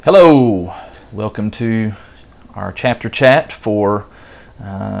Hello, welcome to our chapter chat for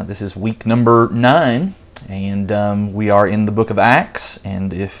this is week number 9, and we are in the book of Acts.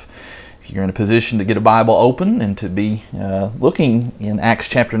 And if you're in a position to get a Bible open and to be looking in Acts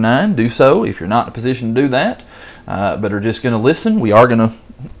chapter 9, do so. If you're not in a position to do that, but are just going to listen, we are going to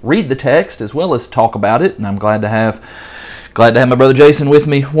read the text as well as talk about it. And I'm glad to have my brother Jason with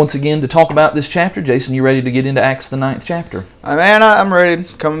me once again to talk about this chapter. Jason, you ready to get into Acts the 9th chapter? Man, I'm ready.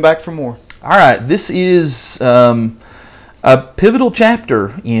 Coming back for more. All right, this is a pivotal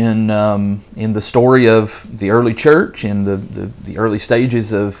chapter in the story of the early church and the early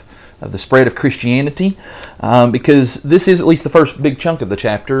stages of the spread of Christianity, because this is, at least the first big chunk of the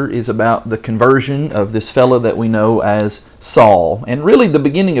chapter, is about the conversion of this fellow that we know as Saul. And really the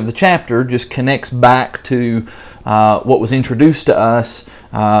beginning of the chapter just connects back to what was introduced to us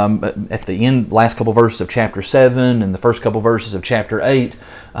at the end, last couple verses of chapter 7 and the first couple verses of chapter 8.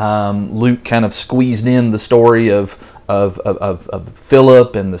 Luke kind of squeezed in the story of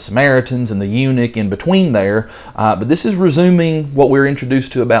Philip and the Samaritans and the eunuch in between there. But this is resuming what we're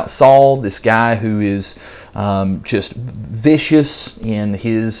introduced to about Saul, this guy who is just vicious in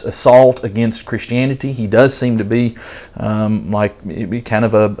his assault against Christianity. He does seem to be kind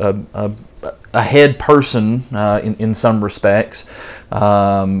of a head person in some respects.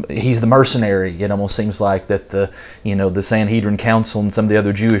 He's the mercenary. It almost seems like that the Sanhedrin Council and some of the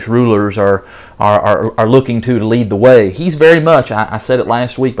other Jewish rulers are looking to lead the way. He's very much, I said it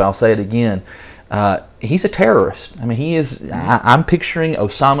last week, but I'll say it again, he's a terrorist. I mean, he is. I'm picturing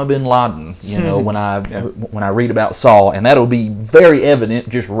Osama bin Laden, when I read about Saul, and that'll be very evident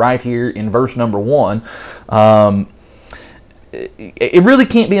just right here in verse number 1. It really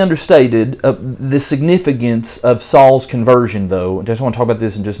can't be understated, the significance of Saul's conversion, though. I just want to talk about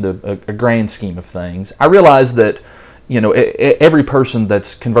this in just a grand scheme of things. I realize that, every person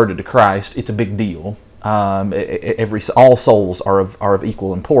that's converted to Christ, it's a big deal. All souls are of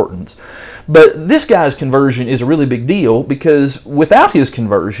equal importance. But this guy's conversion is a really big deal because without his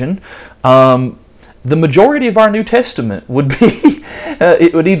conversion, the majority of our New Testament would be,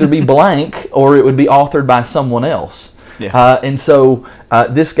 it would either be blank or it would be authored by someone else. Yeah. And so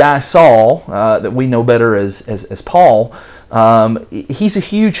this guy Saul, that we know better as Paul, he's a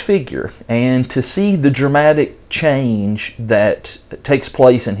huge figure. And to see the dramatic change that takes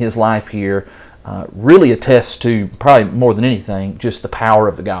place in his life here really attests to, probably more than anything, just the power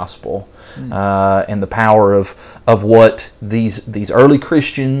of the gospel. And the power of what these early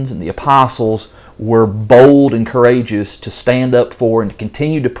Christians and the apostles were bold and courageous to stand up for and to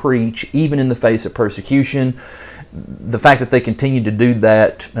continue to preach, even in the face of persecution. The fact that they continued to do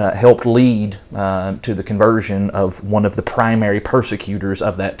that helped lead to the conversion of one of the primary persecutors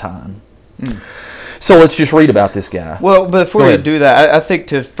of that time. So let's just read about this guy. Well, before you do that, I think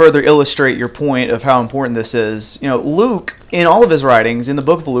to further illustrate your point of how important this is, Luke, in all of his writings, in the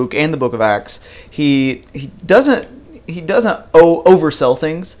book of Luke and the book of Acts, he doesn't oversell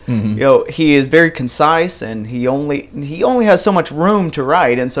things. Mm-hmm. He is very concise, and he only has so much room to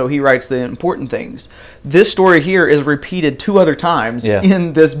write, and so he writes the important things. This story here is repeated 2 other times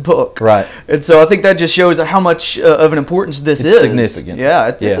in this book, right? And so I think that just shows how much of an importance this is. Significant.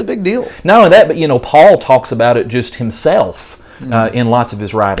 Yeah, it's a big deal. Not only that, but Paul talks about it just himself. In lots of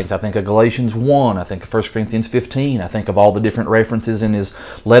his writings. I think of Galatians 1, I think of 1 Corinthians 15, I think of all the different references in his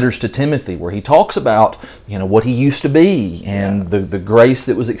letters to Timothy where he talks about what he used to be and the grace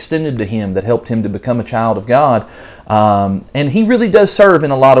that was extended to him that helped him to become a child of God. And he really does serve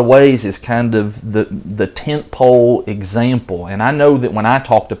in a lot of ways as kind of the tentpole example. And I know that when I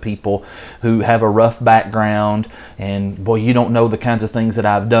talk to people who have a rough background and, boy, you don't know the kinds of things that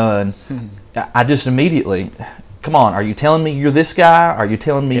I've done, I just immediately... Come on, are you telling me you're this guy? Are you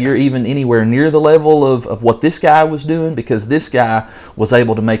telling me you're even anywhere near the level of what this guy was doing? Because this guy was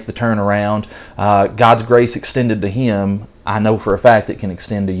able to make the turnaround. God's grace extended to him. I know for a fact it can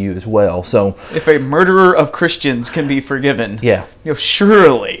extend to you as well. So, if a murderer of Christians can be forgiven,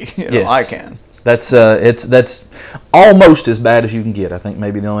 surely I can. That's almost as bad as you can get. I think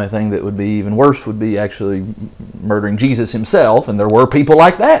maybe the only thing that would be even worse would be actually murdering Jesus himself, and there were people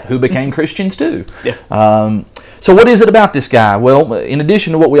like that who became Christians too. Yeah. So what is it about this guy? Well, in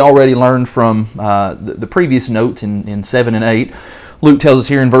addition to what we already learned from the previous notes in 7 and 8, Luke tells us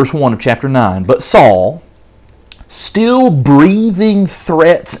here in verse 1 of chapter 9, "But Saul, still breathing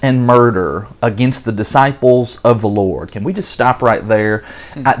threats and murder against the disciples of the Lord." Can we just stop right there?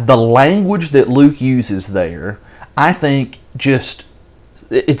 The language that Luke uses there, I think, just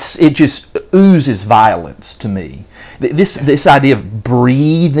it just oozes violence to me. This idea of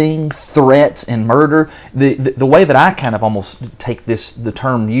breathing threats and murder, the way that I kind of almost take the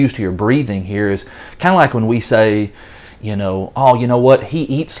term used here, breathing here, is kind of like when we say, oh, you know what? He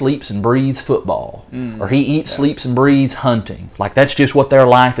eats, sleeps, and breathes football, or he eats, sleeps, and breathes hunting. Like that's just what their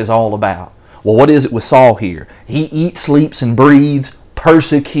life is all about. Well, what is it with Saul here? He eats, sleeps, and breathes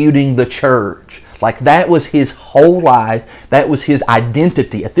persecuting the church. Like that was his whole life. That was his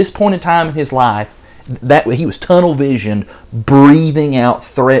identity at this point in time in his life. That he was tunnel visioned, breathing out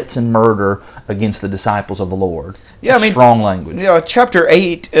threats and murder against the disciples of the Lord. Yeah, strong language. Chapter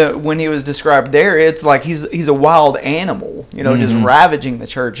 8, when he was described there, it's like he's a wild animal, just ravaging the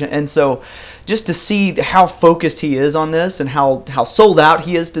church. And so just to see how focused he is on this and how sold out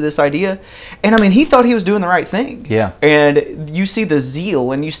he is to this idea. And he thought he was doing the right thing. Yeah. And you see the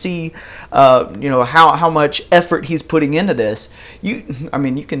zeal and you see, how much effort he's putting into this. You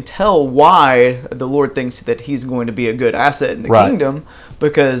can tell why the Lord thinks that he's going to be a good asset in the kingdom,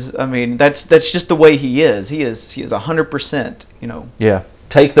 because that's just the way he is. He is 100%. Yeah.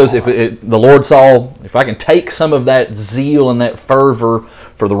 Take those. If the Lord saw, if I can take some of that zeal and that fervor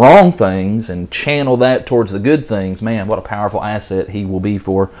for the wrong things and channel that towards the good things, man, what a powerful asset he will be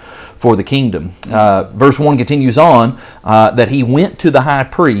for the kingdom. Verse 1 continues on that he went to the high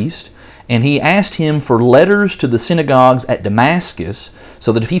priest and he asked him for letters to the synagogues at Damascus,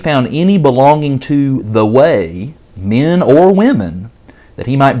 so that if he found any belonging to the way, men or women, that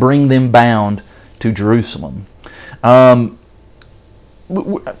he might bring them bound to Jerusalem.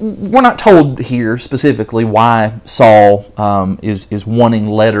 We're not told here specifically why Saul is wanting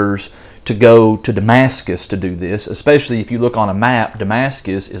letters to go to Damascus to do this, especially if you look on a map.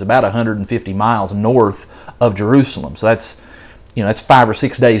 Damascus is about 150 miles north of Jerusalem, so that's 5 or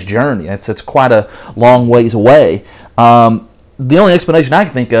 6 days journey. That's quite a long ways away. The only explanation I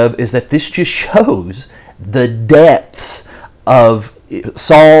can think of is that this just shows the depths of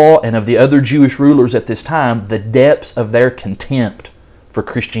Saul and of the other Jewish rulers at this time, the depths of their contempt for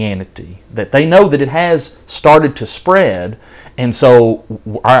Christianity, that they know that it has started to spread, and so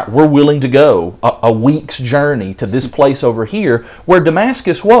we're willing to go a week's journey to this place over here where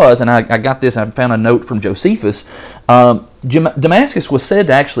Damascus was. And I got this, I found a note from Josephus. Damascus was said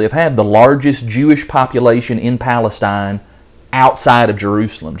to actually have had the largest Jewish population in Palestine outside of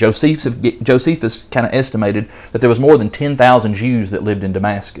Jerusalem. Josephus kind of estimated that there was more than 10,000 Jews that lived in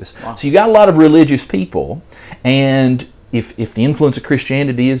Damascus. Wow. So you got a lot of religious people, and if the influence of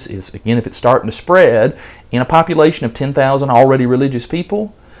Christianity is again, if it's starting to spread in a population of 10,000 already religious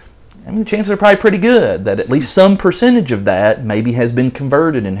people, the chances are probably pretty good that at least some percentage of that maybe has been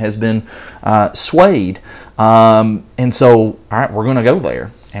converted and has been swayed. And so, all right, we're going to go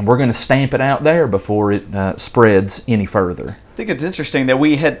there, and we're going to stamp it out there before it spreads any further. I think it's interesting that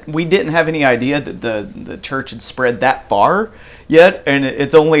we didn't have any idea that the church had spread that far yet, and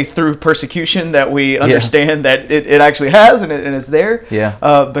it's only through persecution that we understand that it actually has and it's there.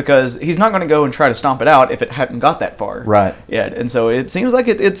 Yeah. Because he's not going to go and try to stomp it out if it hadn't got that far. Right. Yeah. And so it seems like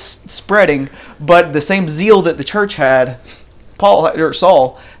it's spreading, but the same zeal that the church had,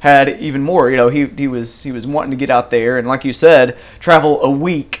 Saul had even more. He was wanting to get out there and, like you said, travel a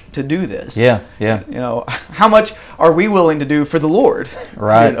week to do this. Yeah. How much are we willing to do for the Lord?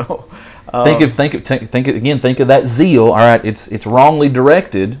 Right. Think of that zeal. All right, it's wrongly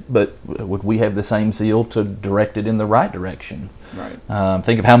directed, but would we have the same zeal to direct it in the right direction? Right.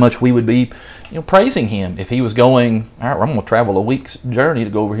 Think of how much we would be, praising him if he was going, all right, I'm going to travel a week's journey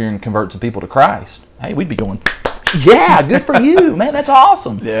to go over here and convert some people to Christ. Hey, we'd be going, yeah, good for you, man. That's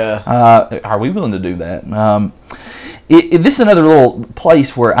awesome. Yeah. Are we willing to do that? This is another little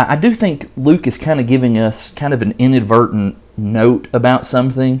place where I do think Luke is kind of giving us kind of an inadvertent note about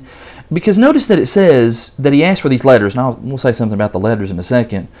something. Because notice that it says that he asked for these letters, and we'll say something about the letters in a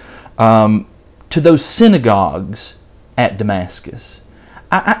second, to those synagogues at Damascus.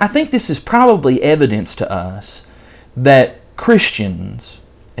 I think this is probably evidence to us that Christians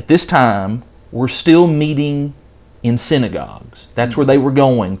at this time were still meeting in synagogues. That's where they were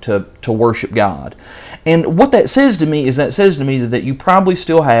going to worship God. And what that says to me is that you probably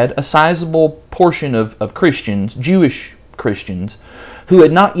still had a sizable portion of Christians, Jewish Christians, who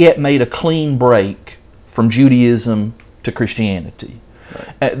had not yet made a clean break from Judaism to Christianity.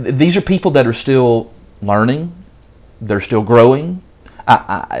 Right. These are people that are still learning. They're still growing.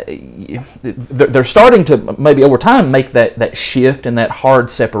 They're starting to maybe over time make that shift and that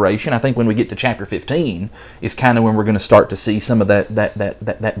hard separation. I think when we get to chapter 15 is kind of when we're going to start to see some of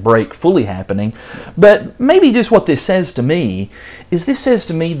that break fully happening. But maybe just what this says to me is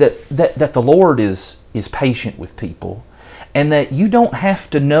that the Lord is patient with people. and that you don't have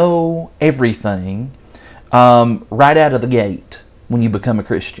to know everything right out of the gate when you become a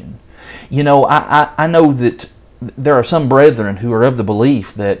Christian. You know, I know that there are some brethren who are of the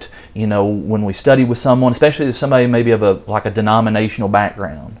belief that, you know, when we study with someone, especially if somebody maybe of a denominational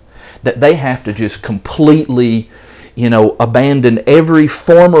background, that they have to just completely, you know, abandon every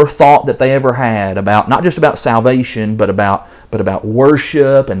former thought that they ever had about, not just about salvation, but about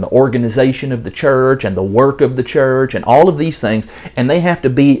worship and the organization of the church and the work of the church and all of these things, and they have to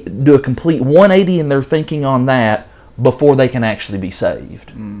do a complete 180 in their thinking on that before they can actually be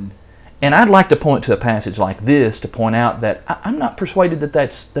saved. And I'd like to point to a passage like this to point out that I'm not persuaded that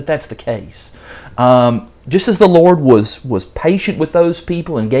that's the case. Just as the Lord was patient with those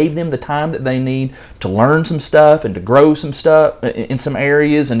people and gave them the time that they need to learn some stuff and to grow some stuff in some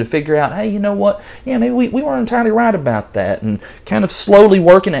areas and to figure out, hey, you know what? Yeah, maybe we weren't entirely right about that, and kind of slowly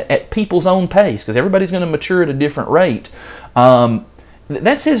working at people's own pace, because everybody's going to mature at a different rate.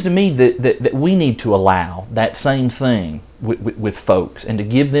 That says to me that we need to allow that same thing with folks, and to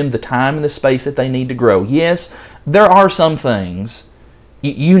give them the time and the space that they need to grow. Yes, there are some things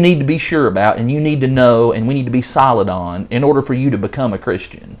you need to be sure about, and you need to know, and we need to be solid on in order for you to become a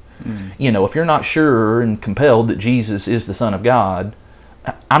Christian. You know, if you're not sure and compelled that Jesus is the Son of God,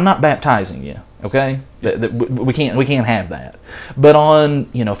 I'm not baptizing you. Okay, we can't have that. But on,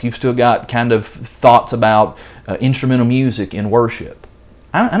 you know, if you've still got kind of thoughts about instrumental music in worship,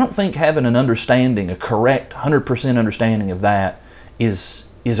 I don't think having an understanding, a correct 100% understanding of that, is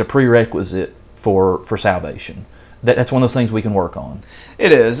a prerequisite for salvation. That's one of those things we can work on.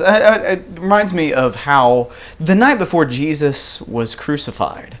 It is. It reminds me of how the night before Jesus was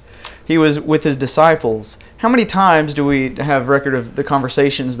crucified, he was with his disciples. How many times do we have record of the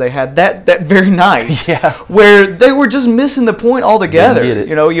conversations they had that very night? Yeah. Where they were just missing the point altogether. Didn't get it.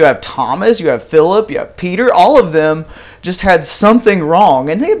 You know, you have Thomas, you have Philip, you have Peter. All of them just had something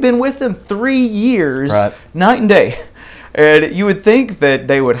wrong, and they had been with them 3 years, Right. night and day. And you would think that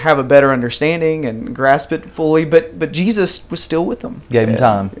they would have a better understanding and grasp it fully, but Jesus was still with them. Gave him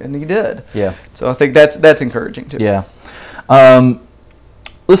time. And he did. Yeah. So I think that's encouraging too. Yeah.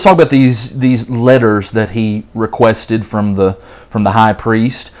 Let's talk about these letters that he requested from the high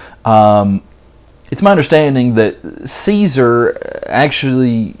priest. It's my understanding that Caesar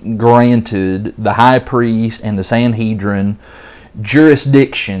actually granted the high priest and the Sanhedrin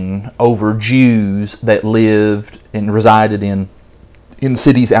jurisdiction over Jews that lived and resided in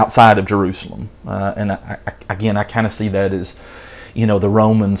cities outside of Jerusalem. And I kind of see that as, you know, the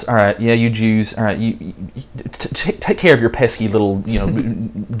Romans. All right, yeah, you Jews. All right, you take care of your pesky little, you know,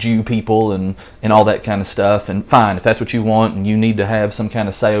 Jew people and all that kind of stuff. And fine, if that's what you want, and you need to have some kind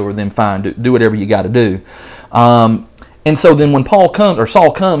of say over them, fine, do whatever you got to do. And so then when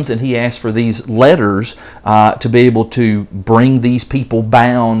Saul comes and he asks for these letters to be able to bring these people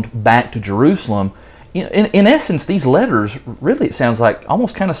bound back to Jerusalem, you know, in essence, these letters really, it sounds like,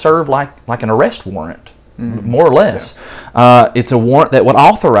 almost kind of serve like an arrest warrant. More or less. Yeah. It's a warrant that would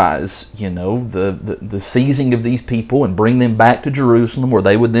authorize, you know, the seizing of these people and bring them back to Jerusalem, where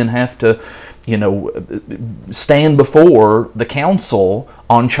they would then have to, you know, stand before the council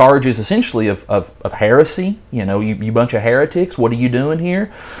on charges essentially of heresy. You know, you bunch of heretics, what are you doing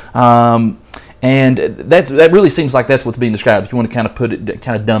here? And that really seems like that's what's being described. If you want to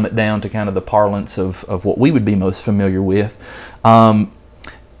kind of dumb it down to kind of the parlance of what we would be most familiar with.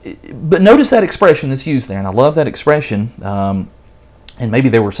 But notice that expression that's used there, and I love that expression. And maybe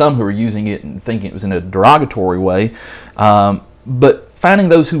there were some who were using it and thinking it was in a derogatory way. But finding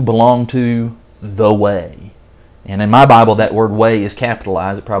those who belong to the way. And in my Bible, that word way is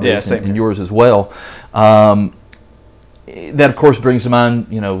capitalized. It probably is in yours as well. That, of course, brings to mind,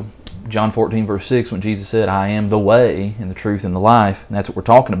 you know, John 14, verse 6, when Jesus said, I am the way and the truth and the life. And that's what we're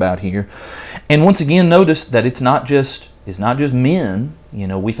talking about here. And once again, notice that it's not just men. You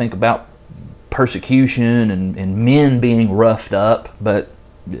know, we think about persecution and men being roughed up, but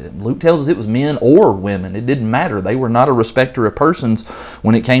Luke tells us it was men or women. It didn't matter. They were not a respecter of persons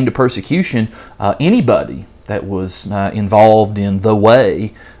when it came to persecution. Anybody that was involved in the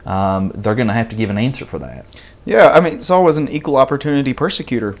way, they're going to have to give an answer for that. Yeah, I mean, Saul was an equal opportunity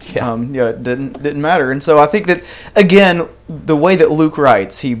persecutor. Yeah. It didn't matter. And so I think that, again, the way that Luke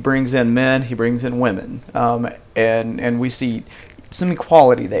writes, he brings in men, he brings in women, and we see some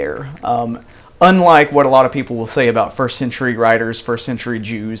equality there. Unlike what a lot of people will say about first century writers, first century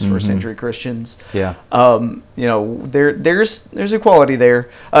Jews, first century Christians. Yeah. You know, there's equality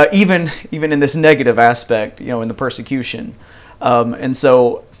there, even in this negative aspect, you know, in the persecution. And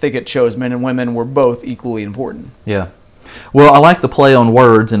so I think it shows men and women were both equally important. Yeah. Well, I like the play on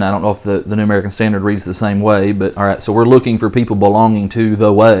words, and I don't know if the New American Standard reads the same way, but all right, so we're looking for people belonging to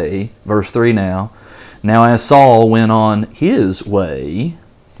the way. Verse 3 now. Now as Saul went on his way,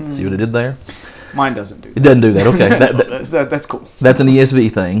 see what I did there? Mine doesn't do that. It doesn't do that, okay. That's cool. That's an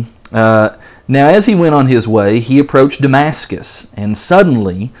ESV thing. Now as he went on his way, he approached Damascus, and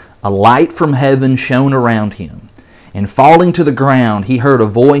suddenly a light from heaven shone around him. And falling to the ground, he heard a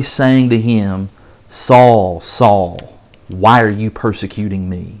voice saying to him, Saul, Saul, why are you persecuting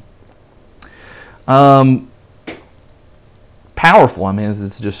me? Powerful. I mean,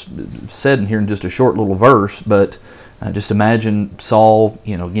 it's just said in here in just a short little verse, but just imagine Saul,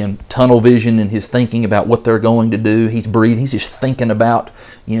 again, tunnel vision in his thinking about what they're going to do. He's breathing. He's just thinking about,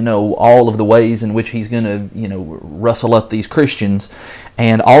 all of the ways in which he's going to, rustle up these Christians.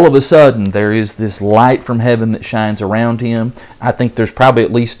 And all of a sudden, there is this light from heaven that shines around him. I think there's probably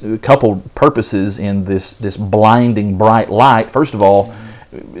at least a couple purposes in this blinding bright light. First of all,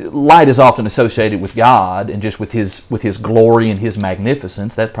 light is often associated with God and just with His glory and His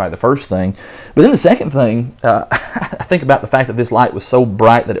magnificence. That's probably the first thing. But then the second thing, I think about the fact that this light was so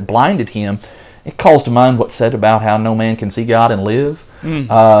bright that it blinded him. It calls to mind what's said about how no man can see God and live.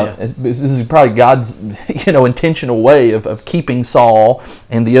 This is probably God's intentional way of keeping Saul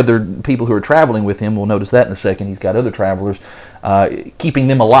and the other people who are traveling with him. We'll notice that in a second. He's got other travelers, keeping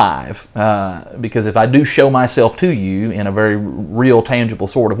them alive. Because if I do show myself to you in a very real, tangible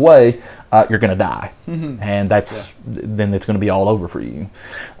sort of way, you're going to die. And then it's going to be all over for you.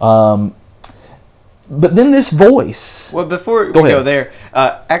 But then this voice... Well, before we go there,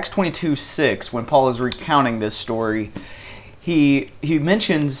 Acts 22:6, when Paul is recounting this story, he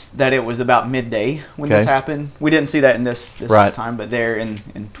mentions that it was about midday when this happened. We didn't see that in this time, but there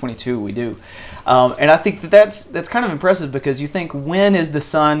in 22 we do. And I think that's kind of impressive, because you think, when is the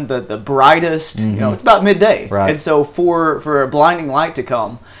sun the brightest? It's about midday. Right. And so for a blinding light to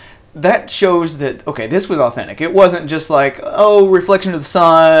come, that shows that, okay, this was authentic. It wasn't just like, reflection of the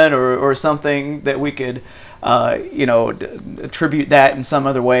sun or something that we could, attribute that in some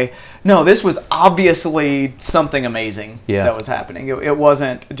other way. No, this was obviously something amazing that was happening. It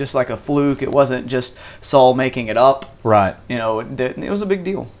wasn't just like a fluke. It wasn't just Saul making it up. Right. It was a big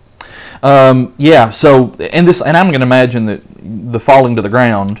deal. So, and I'm going to imagine that the falling to the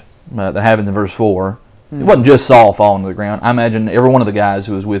ground that happened in verse 4, it wasn't just Saul falling to the ground. I imagine every one of the guys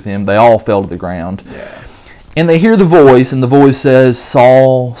who was with him, they all fell to the ground. Yeah. And they hear the voice, and the voice says,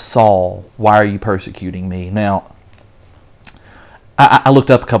 Saul, Saul, why are you persecuting me? Now, I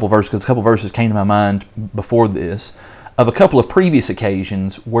looked up a couple verses, because a couple verses came to my mind before this, of a couple of previous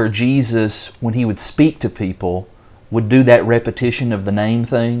occasions where Jesus, when he would speak to people, would do that repetition of the name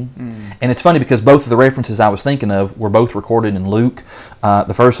thing. And it's funny, because both of the references I was thinking of were both recorded in Luke.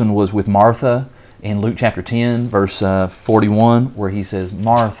 The first one was with Martha in Luke chapter 10, verse 41, where he says,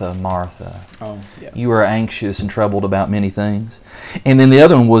 Martha, Martha, you are anxious and troubled about many things. And then the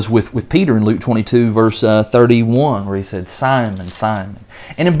other one was with Peter in Luke 22, verse 31, where he said, Simon, Simon.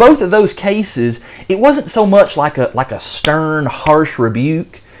 And in both of those cases, it wasn't so much like a stern, harsh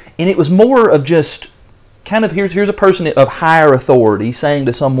rebuke, and it was more of just kind of, here's a person of higher authority saying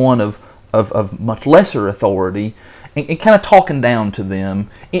to someone of much lesser authority, and kind of talking down to them,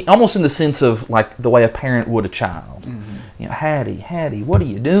 almost in the sense of like the way a parent would a child. Hattie, what are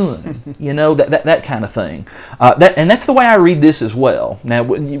you doing? That kind of thing. And that's the way I read this as well.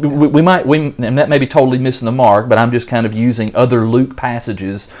 Now, and that may be totally missing the mark, but I'm just kind of using other Luke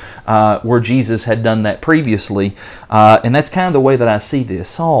passages where Jesus had done that previously. And that's kind of the way that I see this.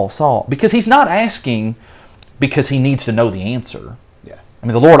 Saul, because he's not asking because he needs to know the answer. I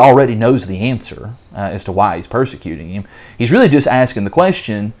mean, the Lord already knows the answer as to why he's persecuting him. He's really just asking the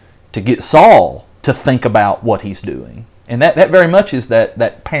question to get Saul to think about what he's doing. And that very much is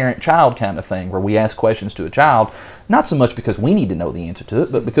that parent-child kind of thing, where we ask questions to a child, not so much because we need to know the answer to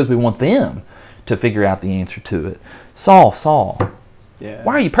it, but because we want them to figure out the answer to it. Saul,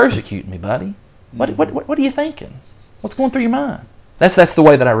 why are you persecuting me, buddy? What are you thinking? What's going through your mind? That's the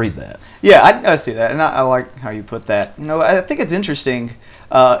way that I read that. Yeah, I see that, and I like how you put that. I think it's interesting.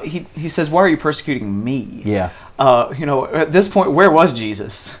 He says, "Why are you persecuting me?" Yeah. At this point, where was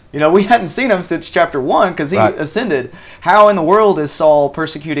Jesus? We hadn't seen him since chapter 1, because he ascended. How in the world is Saul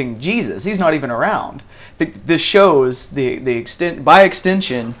persecuting Jesus? He's not even around. This shows by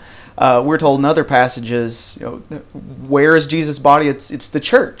extension. We're told in other passages, where is Jesus' body? It's the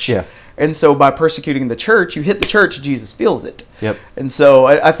church. Yeah. And so by persecuting the church, you hit the church, Jesus feels it. Yep. And so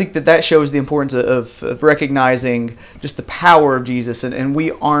I think that shows the importance of recognizing just the power of Jesus, and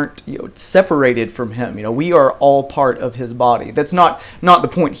we aren't separated from him. We are all part of his body. That's not the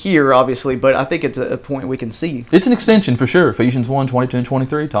point here, obviously, but I think it's a point we can see. It's an extension for sure. Ephesians 1:22 and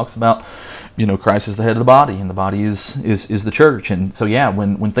 23 talks about, Christ is the head of the body, and the body is the church. And so,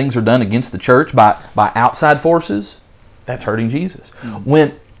 when things are done against the church by outside forces, that's hurting Jesus.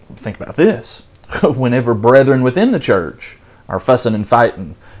 Think about this. Whenever brethren within the church are fussing and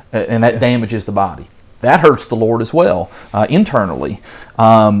fighting, and that damages the body, that hurts the Lord as well, internally.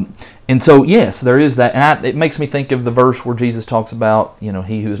 And so, yes, there is that. And it makes me think of the verse where Jesus talks about,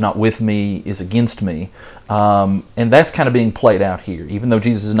 he who is not with me is against me. And that's kind of being played out here. Even though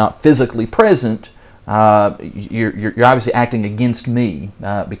Jesus is not physically present, you're obviously acting against me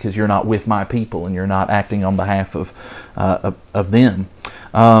because you're not with my people and you're not acting on behalf of them.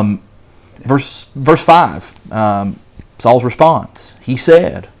 Verse 5, Saul's response. He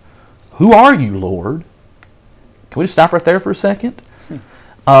said, "Who are you, Lord?" Can we just stop right there for a second?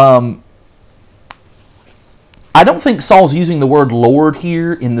 I don't think Saul's using the word Lord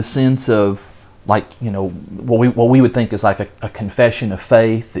here in the sense of what we would think is like a confession of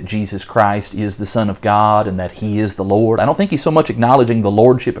faith that Jesus Christ is the Son of God and that he is the Lord. I don't think he's so much acknowledging the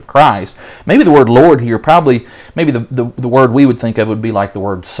Lordship of Christ. Maybe the word Lord here, maybe the word we would think of would be like the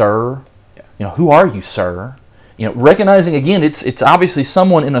word Sir. Yeah. Who are you, Sir? Recognizing again, it's obviously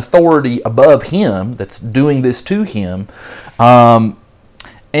someone in authority above him that's doing this to him.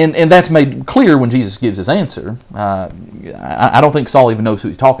 And that's made clear when Jesus gives his answer. I don't think Saul even knows who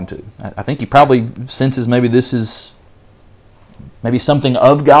he's talking to. I think he probably senses maybe this is maybe something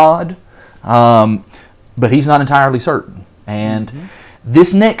of God, but he's not entirely certain. And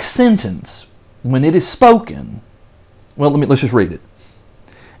this next sentence, when it is spoken, let's just read it.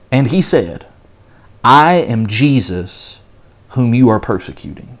 And he said, "I am Jesus whom you are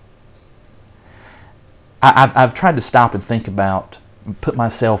persecuting." I've tried to stop and think about, put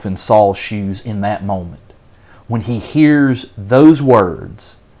myself in Saul's shoes in that moment. When he hears those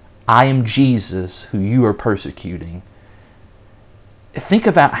words, "I am Jesus who you are persecuting," think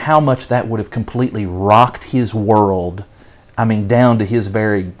about how much that would have completely rocked his world, down to his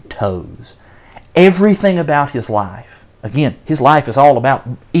very toes. Everything about his life, again, his life is all about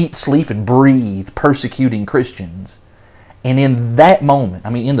eat, sleep, and breathe, persecuting Christians. And in that moment,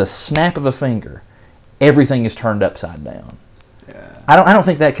 in the snap of a finger, everything is turned upside down. I don't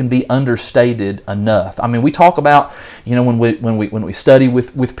think that can be understated enough. We talk about, when we study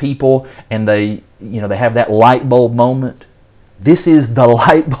with people and they have that light bulb moment. This is the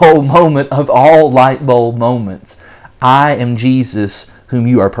light bulb moment of all light bulb moments. I am Jesus whom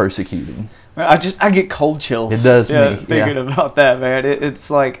you are persecuting. I get cold chills. It does me. Thinking about that, man. It's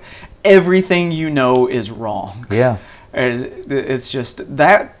like everything is wrong. Yeah. And it's just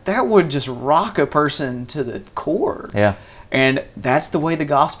that would just rock a person to the core. Yeah. And that's the way the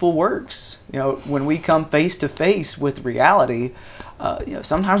gospel works. When we come face to face with reality,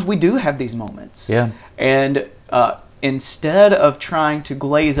 sometimes we do have these moments. Yeah. And instead of trying to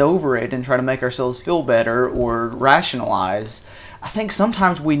glaze over it and try to make ourselves feel better or rationalize, I think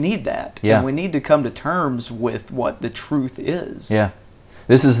sometimes we need that. Yeah. And we need to come to terms with what the truth is. Yeah.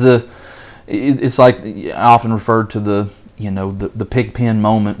 This is it's like I often referred to the pig pen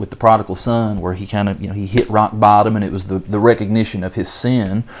moment with the prodigal son, where he kind of, he hit rock bottom, and it was the recognition of his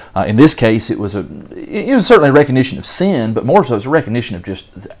sin. In this case, it was certainly a recognition of sin, but more so it's a recognition of just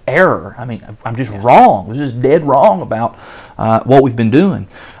error. I'm just wrong. It was just dead wrong about what we've been doing.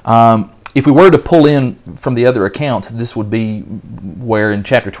 If we were to pull in from the other accounts, this would be where in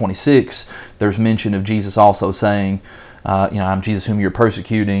chapter 26 there's mention of Jesus also saying, I'm Jesus whom you're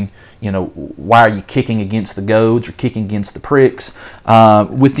persecuting. Why are you kicking against the goads or kicking against the pricks?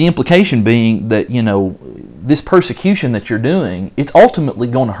 With the implication being that, this persecution that you're doing, it's ultimately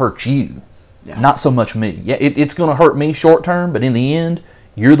going to hurt you, not so much me. Yeah, it's going to hurt me short term, but in the end,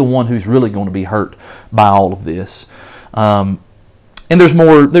 you're the one who's really going to be hurt by all of this. And there's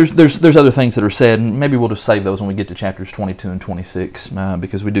more. There's other things that are said, and maybe we'll just save those when we get to chapters 22 and 26,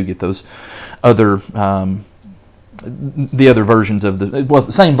 because we do get those other. The other versions of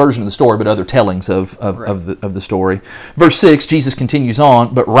the same version of the story, but other tellings of the story. Verse 6, Jesus continues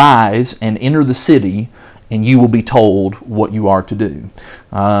on, "But rise and enter the city, and you will be told what you are to do."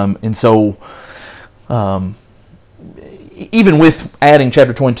 And so, even with adding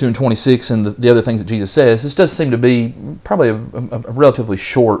chapter 22 and 26 and the other things that Jesus says, this does seem to be probably a relatively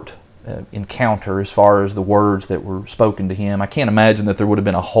short encounter as far as the words that were spoken to him. I can't imagine that there would have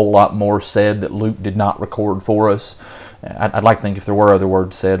been a whole lot more said that Luke did not record for us. I'd like to think if there were other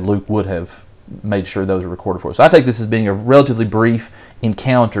words said, Luke would have made sure those are recorded for us. So I take this as being a relatively brief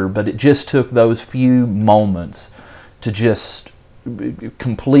encounter, but it just took those few moments to just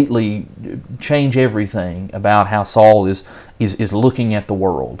completely change everything about how Saul is looking at the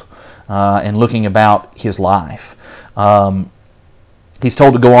world and looking about his life. He's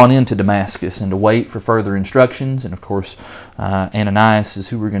told to go on into Damascus and to wait for further instructions. And of course, Ananias is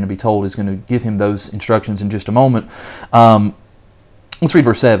who we're going to be told is going to give him those instructions in just a moment. Let's read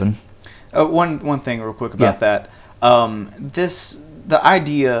verse 7. One thing real quick about that. The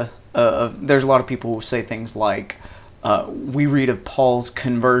idea of, there's a lot of people who say things like, we read of Paul's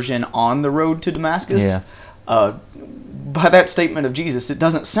conversion on the road to Damascus. Yeah. By that statement of Jesus, it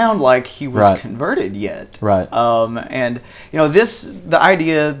doesn't sound like he was converted yet. Right. And the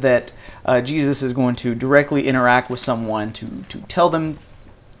idea that Jesus is going to directly interact with someone to tell them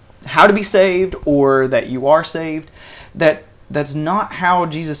how to be saved or that you are saved, that's not how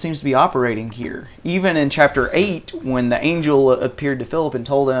Jesus seems to be operating here. Even in chapter 8, when the angel appeared to Philip and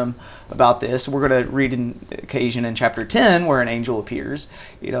told him about this, we're going to read an occasion in chapter 10 where an angel appears.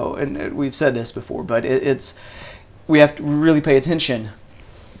 And we've said this before, but we have to really pay attention.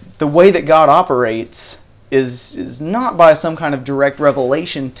 The way that God operates is not by some kind of direct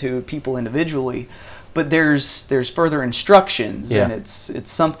revelation to people individually, but there's further instructions, and it's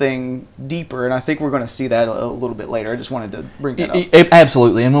something deeper, and I think we're going to see that a little bit later. I just wanted to bring that up.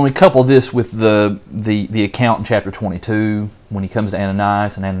 Absolutely, and when we couple this with the account in chapter 22, when he comes to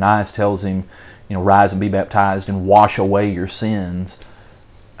Ananias, and Ananias tells him, rise and be baptized and wash away your sins.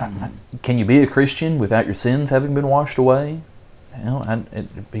 Can you be a Christian without your sins having been washed away?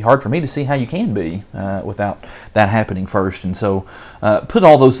 It'd be hard for me to see how you can be without that happening first. And so, put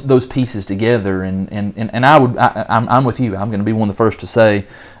all those pieces together, and I'm with you. I'm going to be one of the first to say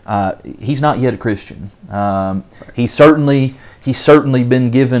he's not yet a Christian. He's certainly been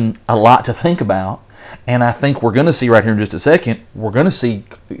given a lot to think about. And I think we're going to see right here in just a second, we're going to see,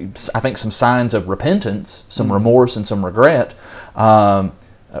 I think, some signs of repentance, some remorse, and some regret.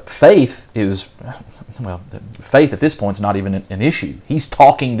 Faith at this point is not even an issue. He's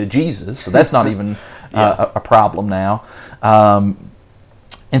talking to Jesus, so that's not even a problem now.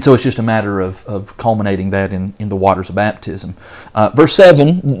 And so it's just a matter of culminating that in the waters of baptism. Verse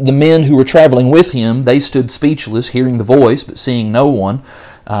 7, the men who were traveling with him, they stood speechless, hearing the voice, but seeing no one.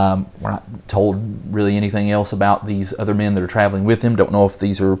 We're not told really anything else about these other men that are traveling with him. Don't know if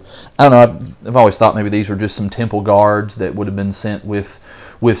these are, I don't know, I've always thought maybe these were just some temple guards that would have been sent with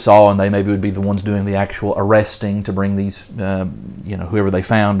Saul, and they maybe would be the ones doing the actual arresting to bring these, whoever they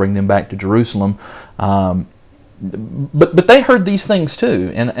found, bring them back to Jerusalem. But they heard these things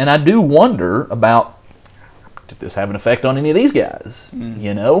too, and I do wonder about, did this have an effect on any of these guys?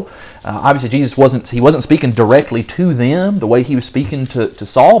 Obviously Jesus wasn't speaking directly to them the way he was speaking to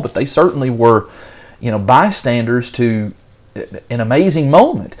Saul, but they certainly were, bystanders to an amazing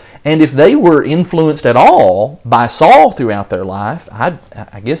moment. And if they were influenced at all by Saul throughout their life,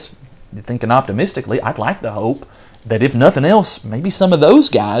 I guess, thinking optimistically, I'd like to hope that if nothing else, maybe some of those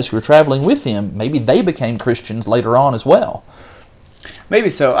guys who were traveling with him, maybe they became Christians later on as well. Maybe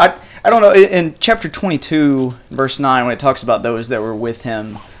so. I don't know. In chapter 22, verse 9, when it talks about those that were with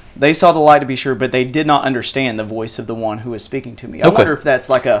him, they saw the light to be sure, but they did not understand the voice of the one who was speaking to me. I wonder if that's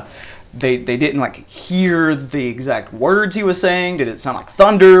like they didn't hear the exact words he was saying. Did it sound like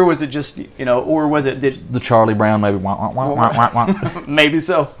thunder? Was it just, or was it the Charlie Brown maybe? Wah, wah, wah, wah, wah. Maybe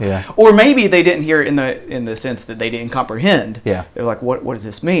so. Yeah. Or maybe they didn't hear it in the sense that they didn't comprehend. Yeah. They're like, what does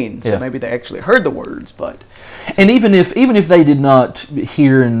this mean? So maybe they actually heard the words, but. And even if they did not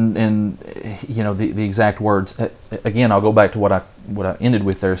hear and the exact words, again I'll go back to what I ended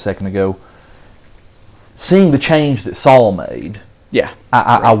with there a second ago. Seeing the change that Saul made. Yeah,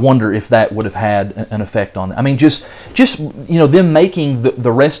 I wonder if that would have had an effect on them. I mean, just them making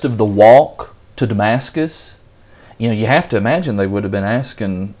the rest of the walk to Damascus. You have to imagine they would have been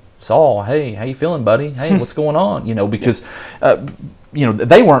asking Saul, "Hey, how you feeling, buddy? Hey, what's going on?" Because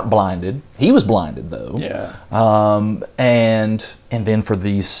they weren't blinded. He was blinded though. Yeah. And then for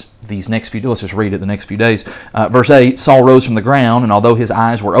these next few days, let's just read it the next few days. Verse 8, Saul rose from the ground, and although his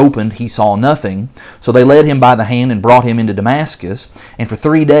eyes were opened, he saw nothing. So they led him by the hand and brought him into Damascus. And for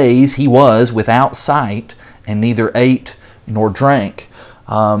 3 days he was without sight, and neither ate nor drank.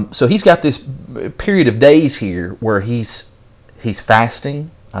 So he's got this period of days here where he's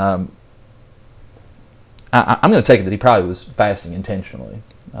fasting. I'm going to take it that he probably was fasting intentionally.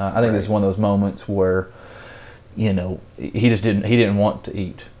 I think this is one of those moments where, he didn't want to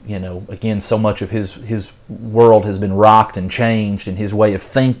eat. Again, so much of his world has been rocked and changed in his way of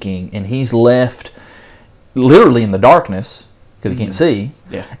thinking, and he's left literally in the darkness because he can't see,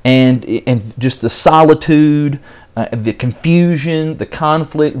 and just the solitude, the confusion, the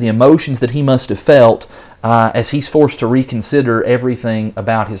conflict, the emotions that he must have felt as he's forced to reconsider everything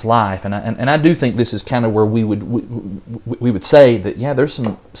about his life. And I do think this is kind of where we would say that, yeah, there's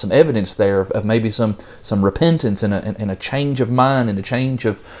some evidence there of maybe some repentance and a change of mind and a change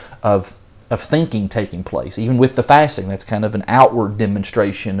of thinking taking place. Even with the fasting, that's kind of an outward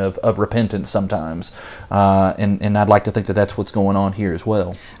demonstration of repentance sometimes. And I'd like to think that that's what's going on here as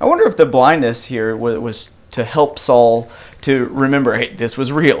well. I wonder if the blindness here was to help Saul to remember, hey, this was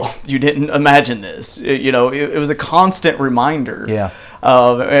real. You didn't imagine this. It was a constant reminder.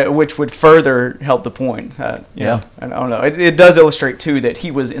 Which would further help the point. I don't know. It does illustrate too that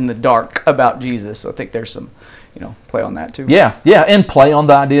he was in the dark about Jesus. So I think there's some, play on that too. Yeah, and play on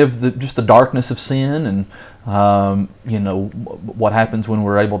the idea of just the darkness of sin and what happens when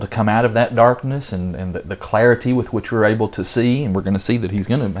we're able to come out of that darkness and the clarity with which we're able to see. And we're going to see that he's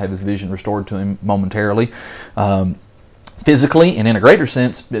going to have his vision restored to him momentarily. Physically and in a greater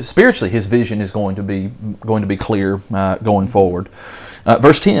sense, spiritually, his vision is going to be clear going forward.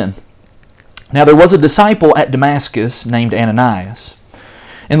 Verse 10. Now there was a disciple at Damascus named Ananias,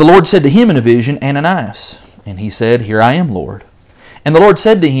 and the Lord said to him in a vision, Ananias. And he said, Here I am, Lord. And the Lord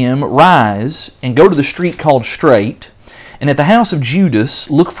said to him, Rise and go to the street called Straight, and at the house of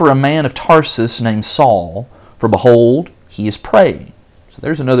Judas look for a man of Tarsus named Saul, for behold, he is praying. So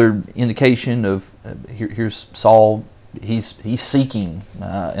there's another indication of here's Saul. He's seeking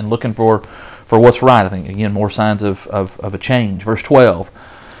and looking for what's right. I think, again, more signs of a change. Verse 12.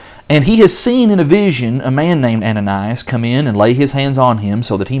 And he has seen in a vision a man named Ananias come in and lay his hands on him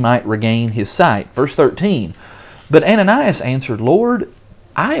so that he might regain his sight. Verse 13. But Ananias answered, Lord,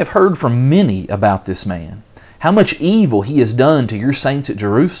 I have heard from many about this man, how much evil he has done to your saints at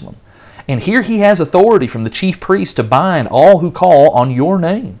Jerusalem. And here he has authority from the chief priest to bind all who call on your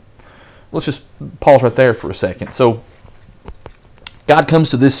name. Let's just pause right there for a second. So God comes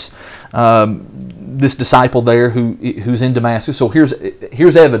to this disciple there who's in Damascus. So here's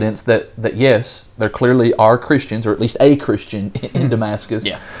evidence that yes, there clearly are Christians, or at least a Christian in Damascus.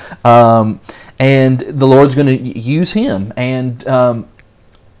 And the Lord's going to use him. And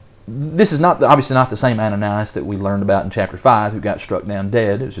this is obviously not the same Ananias that we learned about in chapter 5 who got struck down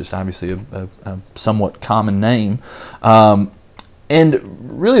dead. It was just obviously a somewhat common name. And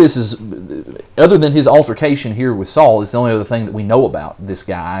really, this is, other than his altercation here with Saul, it's the only other thing that we know about this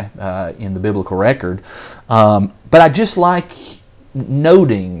guy in the biblical record. But I just like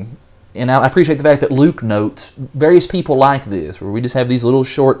noting, and I appreciate the fact that Luke notes various people like this, where we just have these little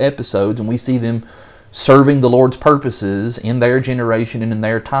short episodes and we see them serving the Lord's purposes in their generation and in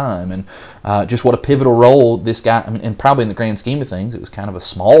their time. And just what a pivotal role this guy, and probably in the grand scheme of things, it was kind of a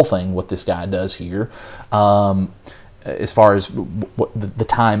small thing what this guy does here. As far as what the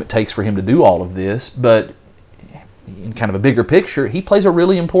time it takes for him to do all of this, but in kind of a bigger picture, he plays a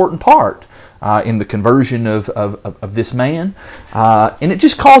really important part in the conversion of this man. And it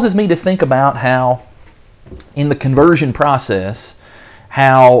just causes me to think about how, in the conversion process,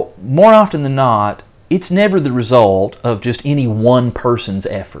 how more often than not, it's never the result of just any one person's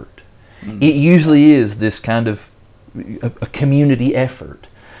effort. Mm-hmm. It usually is this kind of a community effort.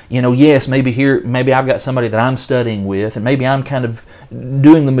 Yes, maybe I've got somebody that I'm studying with, and maybe I'm kind of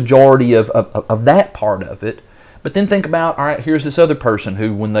doing the majority of that part of it. But then think about, all right, here's this other person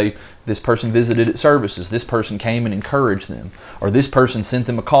who, when this person visited at services, this person came and encouraged them, or this person sent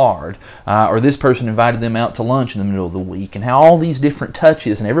them a card, or this person invited them out to lunch in the middle of the week, and how all these different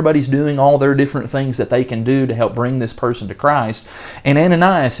touches, and everybody's doing all their different things that they can do to help bring this person to Christ. And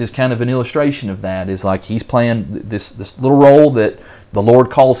Ananias is kind of an illustration of that. Is like he's playing this little role that the Lord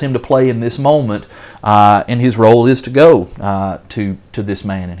calls him to play in this moment, and his role is to go to this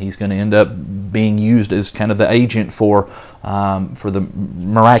man, and he's going to end up being used as kind of the agent for the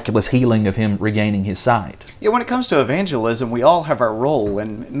miraculous healing of him regaining his sight. Yeah, when it comes to evangelism, we all have our role,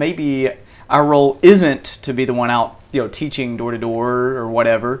 and maybe our role isn't to be the one out, teaching door to door or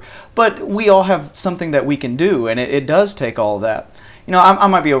whatever, but we all have something that we can do, and it does take all of that. I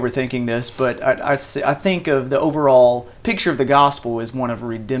might be overthinking this, but I think of the overall picture of the gospel as one of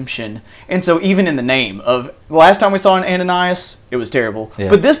redemption. And so even in the name of, the last time we saw an Ananias, it was terrible. Yeah.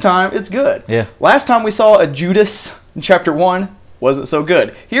 But this time, it's good. Yeah. Last time we saw a Judas in chapter 1, wasn't so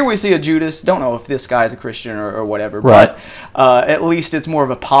good. Here we see a Judas, don't know if this guy's a Christian or whatever, right. But at least it's more of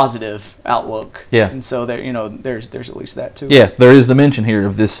a positive outlook. Yeah. And so there's at least that too. Yeah, there is the mention here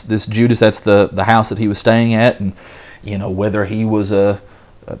of this Judas. That's the house that he was staying at, and whether he was a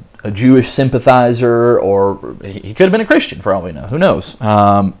Jewish sympathizer or he could have been a Christian for all we know. Who knows?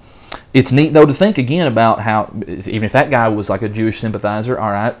 It's neat, though, to think again about how, even if that guy was like a Jewish sympathizer,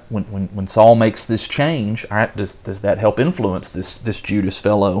 all right, when Saul makes this change, all right, does that help influence this Judas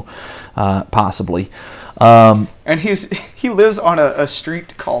fellow, possibly? And he lives on a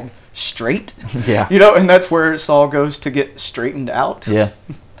street called Straight. Yeah. And that's where Saul goes to get straightened out. Yeah.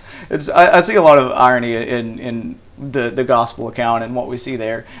 I see a lot of irony in the gospel account and what we see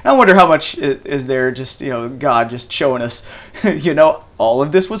there. And I wonder how much is there just, God just showing us, all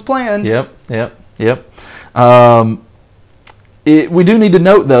of this was planned. Yep. We do need to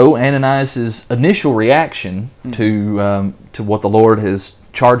note, though, Ananias' initial reaction to what the Lord has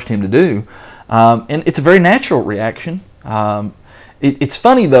charged him to do. And it's a very natural reaction. It's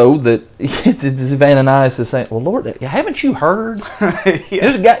funny, though, that as if Ananias is saying, well, Lord, haven't you heard?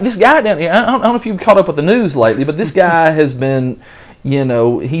 Yeah. This guy down here, I don't know if you've caught up with the news lately, but this guy has been,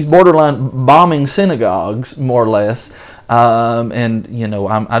 he's borderline bombing synagogues, more or less.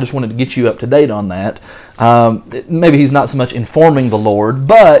 I just wanted to get you up to date on that. Maybe he's not so much informing the Lord,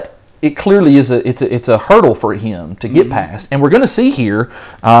 but it clearly is it's a hurdle for him to get past. And we're going to see here,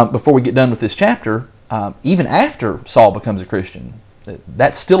 before we get done with this chapter, even after Saul becomes a Christian,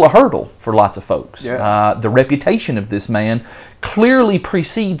 that's still a hurdle for lots of folks. Yeah. The reputation of this man clearly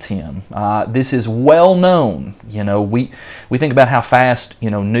precedes him. This is well known. We think about how fast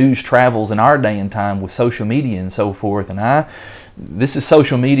news travels in our day and time with social media and so forth. And this is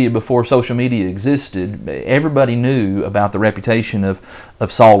social media before social media existed. Everybody knew about the reputation of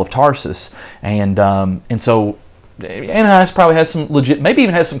Saul of Tarsus, and so Ananias probably has some maybe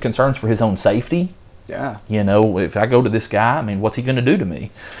even has some concerns for his own safety. Yeah. If I go to this guy, what's he going to do to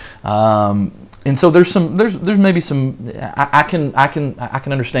me? And so there's maybe some. I can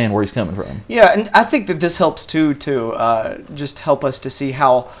understand where he's coming from. Yeah, and I think that this helps too to just help us to see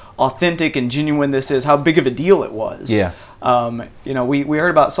how authentic and genuine this is, how big of a deal it was. Yeah. We heard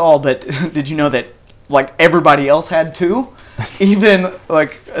about Saul, but did you know that like everybody else had too, even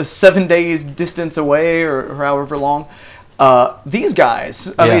like 7 days distance away or however long? These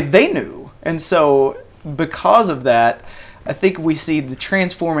guys, I mean, they knew. And so because of that, I think we see the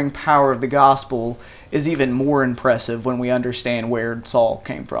transforming power of the gospel is even more impressive when we understand where Saul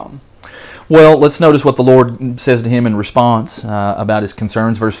came from. Well, let's notice what the Lord says to him in response about his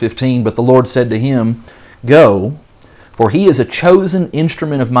concerns. Verse 15, but the Lord said to him, go, for he is a chosen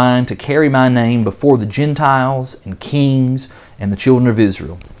instrument of mine to carry my name before the Gentiles and kings and the children of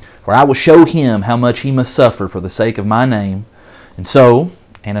Israel. For I will show him how much he must suffer for the sake of my name. And so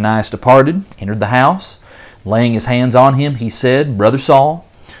Ananias departed, entered the house. Laying his hands on him, he said, Brother Saul,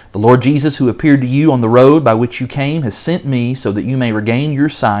 the Lord Jesus who appeared to you on the road by which you came has sent me so that you may regain your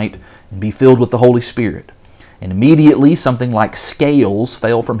sight and be filled with the Holy Spirit. And immediately something like scales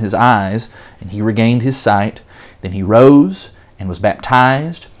fell from his eyes, and he regained his sight. Then he rose and was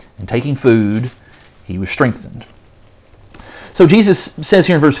baptized, and taking food, he was strengthened. So Jesus says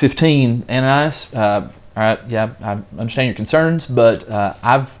here in verse 15, Ananias, all right, yeah, I understand your concerns, but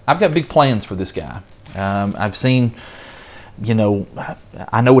I've got big plans for this guy. I've seen, I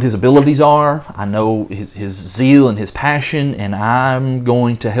know what his abilities are. I know his zeal and his passion, and I'm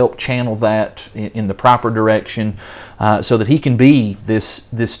going to help channel that in the proper direction so that he can be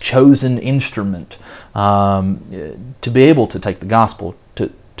this chosen instrument to be able to take the gospel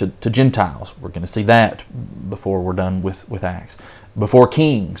to Gentiles. We're going to see that before we're done with Acts. Before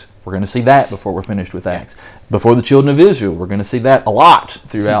kings, we're going to see that before we're finished with Acts. Before the children of Israel, we're going to see that a lot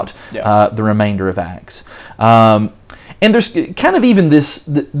throughout the remainder of Acts. And there's kind of even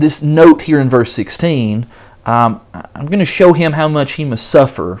this note here in verse 16, I'm going to show him how much he must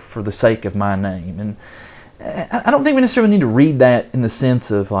suffer for the sake of my name. And I don't think we necessarily need to read that in the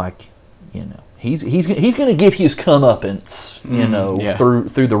sense of like, he's going to give his comeuppance,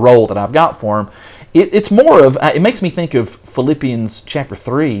 through the role that I've got for him. It's more of, it makes me think of Philippians chapter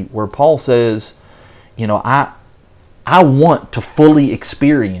 3, where Paul says, I want to fully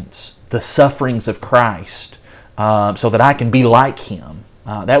experience the sufferings of Christ so that I can be like him.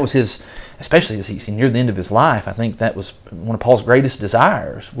 That was his, especially as he's near the end of his life, I think that was one of Paul's greatest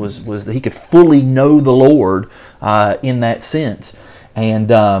desires, was that he could fully know the Lord in that sense. And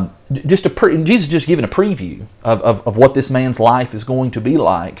Jesus just giving a preview of what this man's life is going to be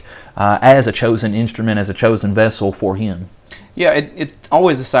like as a chosen instrument, as a chosen vessel for him. Yeah, it's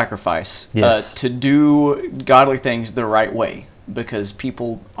always a sacrifice to do godly things the right way, because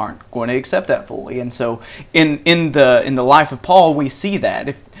people aren't going to accept that fully. And so in the life of Paul, we see that.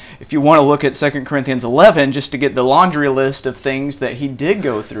 If you want to look at 2 Corinthians 11, just to get the laundry list of things that he did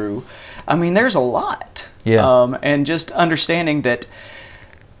go through, I mean, there's a lot. Yeah. And just understanding that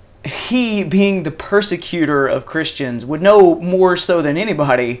he, being the persecutor of Christians, would know more so than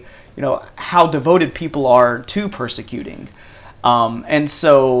anybody, how devoted people are to persecuting. And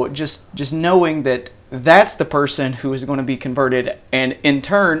so just knowing that that's the person who is going to be converted, and in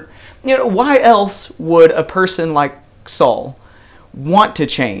turn, why else would a person like Saul want to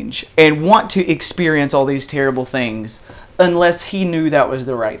change and want to experience all these terrible things unless he knew that was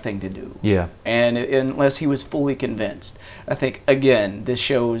the right thing to do? Yeah. And unless he was fully convinced. I think, again, this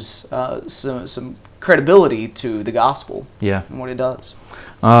shows some credibility to the gospel. Yeah. And what it does.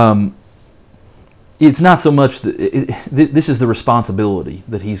 It's not so much that this is the responsibility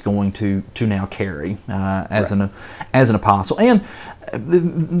that he's going to now carry as an apostle, and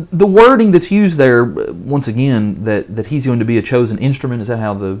the wording that's used there once again, that he's going to be a chosen instrument. Is that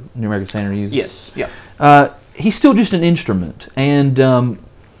how the New American Standard uses? Yes. Yeah. He's still just an instrument, and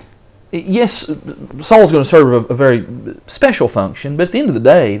yes, Saul's going to serve a very special function. But at the end of the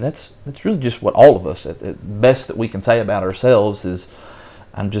day, that's really just what all of us, at the best that we can say about ourselves, is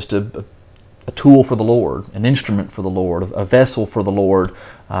I'm just a tool for the Lord, an instrument for the Lord, a vessel for the Lord,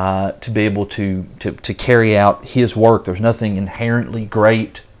 to be able to carry out His work. There's nothing inherently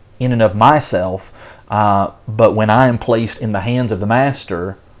great in and of myself, but when I am placed in the hands of the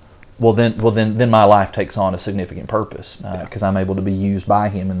Master, then my life takes on a significant purpose, because I'm able to be used by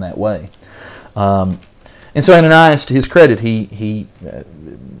Him in that way. And so Ananias, to his credit, he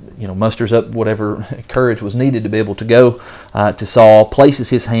musters up whatever courage was needed to be able to go to Saul, places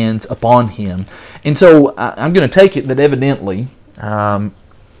his hands upon him. And so I'm going to take it that evidently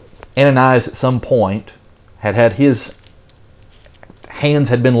Ananias at some point had his hands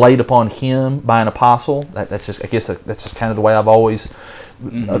had been laid upon him by an apostle. That's just kind of the way I've always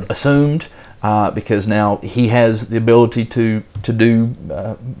assumed. Because now he has the ability to do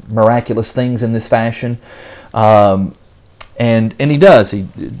miraculous things in this fashion, and he does. He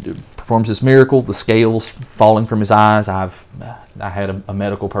performs this miracle, the scales falling from his eyes. I had a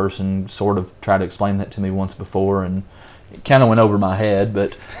medical person sort of try to explain that to me once before, and it kind of went over my head.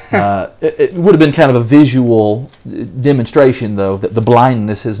 But it would have been kind of a visual demonstration, though, that the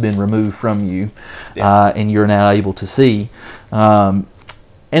blindness has been removed from you, and you're now able to see. And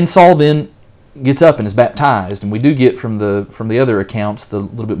Saul then gets up and is baptized, and we do get from the other accounts a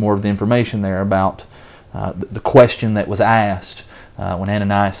little bit more of the information there about the question that was asked when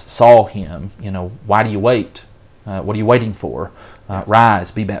Ananias saw him. Why do you wait? What are you waiting for?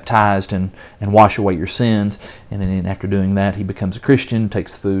 Rise, be baptized, and wash away your sins. And then after doing that, he becomes a Christian,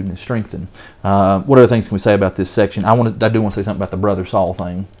 takes the food, and is strengthened. What other things can we say about this section? I do want to say something about the Brother Saul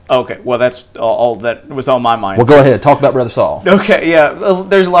thing. Okay, well, that's all that was on my mind. Well, go ahead. Talk about Brother Saul. Okay, yeah.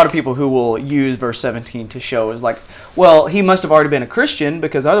 There's a lot of people who will use verse 17 to show as he must have already been a Christian,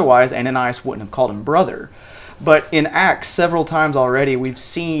 because otherwise Ananias wouldn't have called him brother. But in Acts, several times already, we've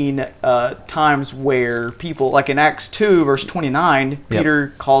seen times where people, like in Acts 2, verse 29,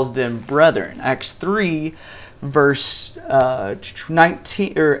 Peter calls them brethren. Acts 3, verse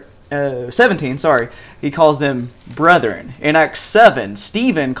 17, he calls them brethren. In Acts 7,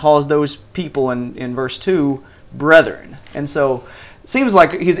 Stephen calls those people in verse 2 brethren. And so it seems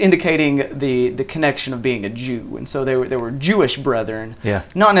like he's indicating the connection of being a Jew. And so they were Jewish brethren,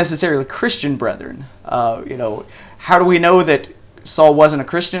 not necessarily Christian brethren. How do we know that Saul wasn't a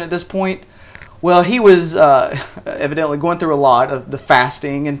Christian at this point? Well, he was evidently going through a lot of the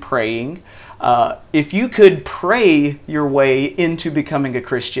fasting and praying. If you could pray your way into becoming a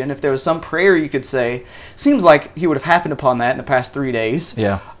Christian, if there was some prayer you could say, seems like he would have happened upon that in the past 3 days.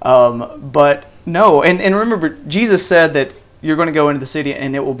 Yeah. But no, and remember, Jesus said that you're going to go into the city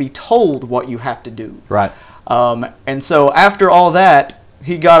and it will be told what you have to do. Right. And so after all that,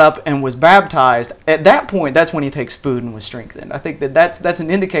 he got up and was baptized. At that point, that's when he takes food and was strengthened. I think that's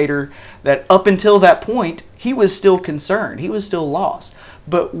an indicator that up until that point, he was still concerned. He was still lost.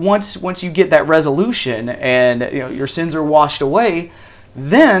 But once you get that resolution and your sins are washed away,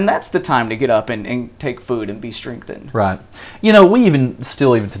 then that's the time to get up and take food and be strengthened. Right. We even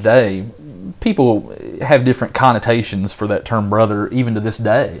today, people have different connotations for that term brother, even to this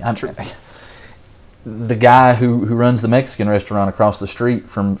day. The guy who runs the Mexican restaurant across the street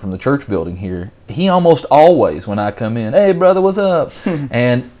from the church building here, he almost always, when I come in, hey brother, what's up?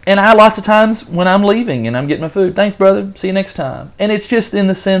 and I lots of times when I'm leaving and I'm getting my food, thanks brother, see you next time. And it's just in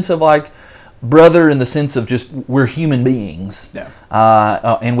the sense of brother, in the sense of just we're human beings,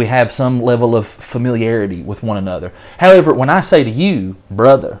 and we have some level of familiarity with one another. However, when I say to you,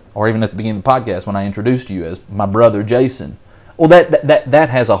 brother, or even at the beginning of the podcast when I introduced you as my brother Jason, well, that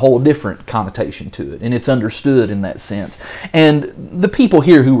has a whole different connotation to it, and it's understood in that sense. And the people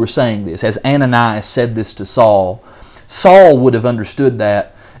here who were saying this, as Ananias said this to Saul, Saul would have understood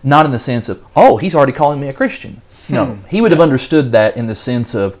that not in the sense of, oh, he's already calling me a Christian. No, he would have understood that in the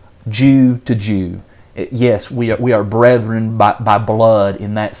sense of, Jew to Jew. Yes, we are brethren by blood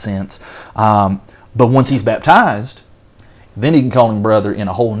in that sense. But once he's baptized, then he can call him brother in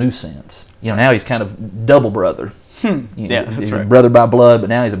a whole new sense. Now he's kind of double brother. Yeah, that's he's right. a brother by blood, but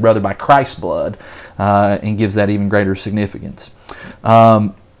now he's a brother by Christ's blood, and gives that even greater significance.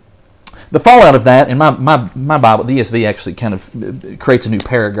 The fallout of that, in my Bible, the ESV actually kind of creates a new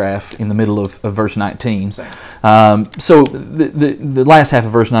paragraph in the middle of verse 19. So the last half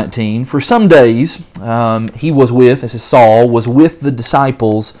of verse 19, for some days he was with, as Saul, was with the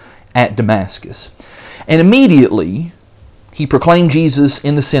disciples at Damascus. And immediately he proclaimed Jesus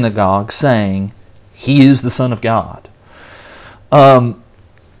in the synagogue, saying, he is the Son of God. Saul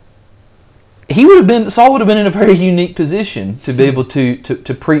would have been in a very unique position to be able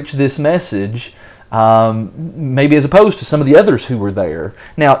to preach this message, maybe as opposed to some of the others who were there.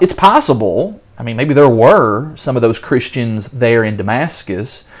 Now, it's possible, maybe there were some of those Christians there in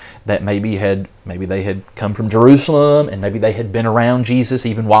Damascus that maybe they had come from Jerusalem, and maybe they had been around Jesus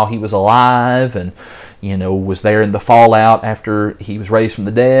even while he was alive, and was there in the fallout after he was raised from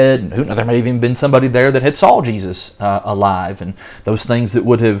the dead. And who knows, there may have even been somebody there that had saw Jesus alive, and those things that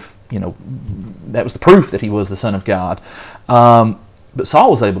would have, that was the proof that he was the Son of God. But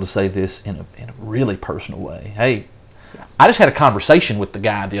Saul was able to say this in a really personal way. Hey, I just had a conversation with the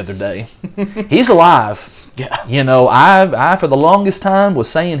guy the other day. He's alive. Yeah. I for the longest time was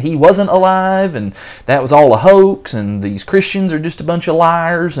saying he wasn't alive, and that was all a hoax, and these Christians are just a bunch of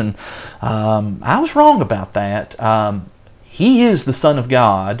liars, and I was wrong about that. He is the Son of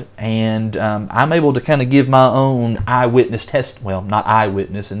God, and I'm able to kind of give my own eyewitness not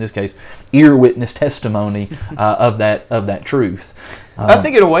eyewitness in this case, ear witness testimony of that truth. I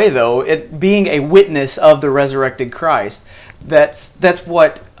think in a way, though, it being a witness of the resurrected Christ, that's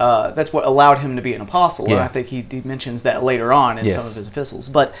what allowed him to be an apostle. Yeah. And I think he mentions that later on in Yes. some of his epistles.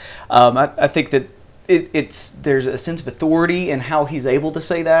 But I think that there's a sense of authority in how he's able to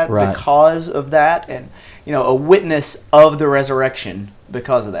say that Right. because of that, and a witness of the resurrection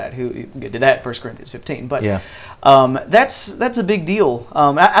because of that. Who did that in 1 Corinthians 15? But Yeah. that's a big deal.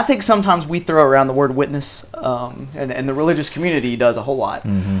 I think sometimes we throw around the word witness, and the religious community does a whole lot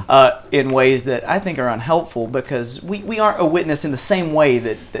in ways that I think are unhelpful, because we aren't a witness in the same way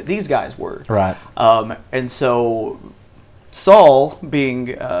that these guys were. Right. And so Saul, being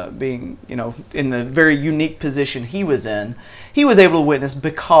in the very unique position he was in, he was able to witness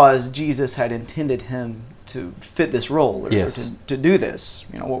because Jesus had intended him to fit this role, or Yes. to do this,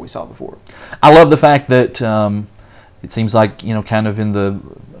 what we saw before. I love the fact that it seems like, kind of in the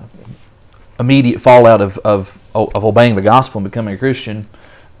immediate fallout of obeying the gospel and becoming a Christian,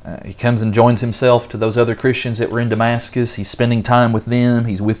 he comes and joins himself to those other Christians that were in Damascus. He's spending time with them.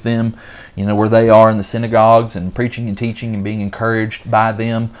 He's with them, where they are in the synagogues, and preaching and teaching and being encouraged by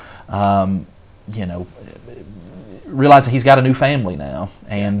them. Realizing he's got a new family now,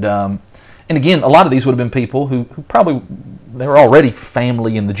 and again, a lot of these would have been people who probably, they were already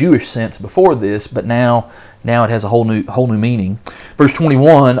family in the Jewish sense before this, but now it has a whole new meaning. Verse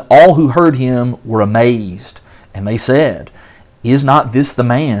 21, all who heard him were amazed, and they said, is not this the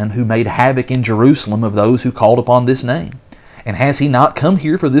man who made havoc in Jerusalem of those who called upon this name? And has he not come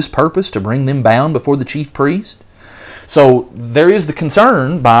here for this purpose, to bring them bound before the chief priest? So there is the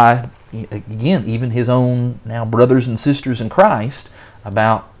concern by, again, even his own now brothers and sisters in Christ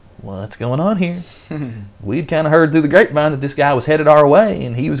about, what's going on here? We'd kind of heard through the grapevine that this guy was headed our way,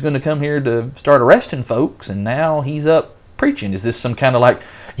 and he was going to come here to start arresting folks, and now he's up preaching. Is this some kind of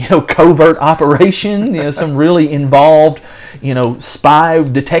covert operation? Some really involved, spy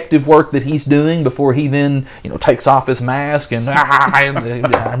detective work that he's doing before he then, takes off his mask and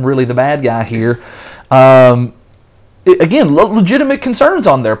I'm really the bad guy here. Again, legitimate concerns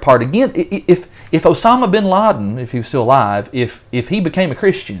on their part. Again, if Osama bin Laden, if he was still alive, if he became a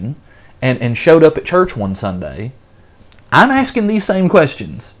Christian and showed up at church one Sunday, I'm asking these same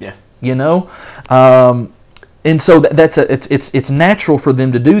questions. Yeah. And so it's natural for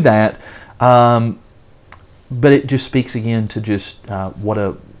them to do that, but it just speaks again to just what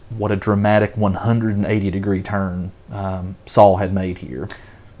a dramatic 180-degree turn Saul had made here.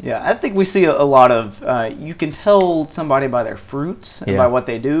 Yeah, I think we see a lot of, you can tell somebody by their fruits and by what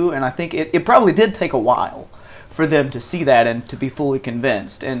they do, and I think it probably did take a while for them to see that and to be fully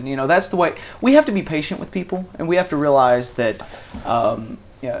convinced. And, that's the way, we have to be patient with people, and we have to realize that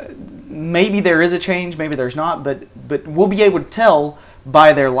maybe there is a change, maybe there's not, but we'll be able to tell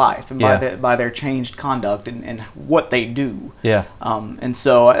by their life and by their changed conduct and what they do. Yeah. And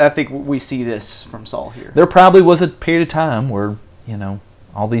so I think we see this from Saul here. There probably was a period of time where,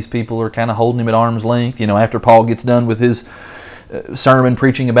 all these people are kind of holding him at arm's length. After Paul gets done with his sermon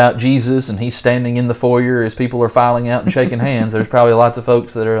preaching about Jesus, and he's standing in the foyer as people are filing out and shaking hands, there's probably lots of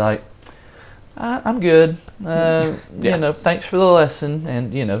folks that are like, I'm good. Thanks for the lesson,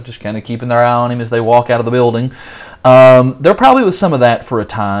 and just kind of keeping their eye on him as they walk out of the building. There probably was some of that for a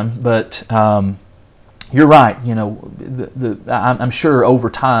time, but you're right. I'm sure over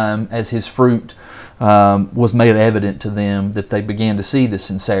time, as his fruit was made evident to them, that they began to see the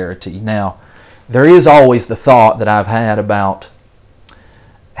sincerity. Now, there is always the thought that I've had about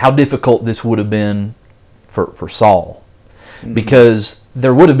how difficult this would have been for Saul, because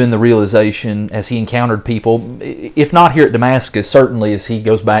there would have been the realization as he encountered people, if not here at Damascus, certainly as he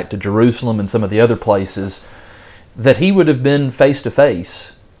goes back to Jerusalem and some of the other places, that he would have been face to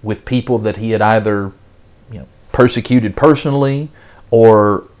face with people that he had either persecuted personally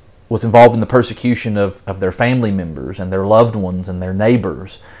or was involved in the persecution of their family members and their loved ones and their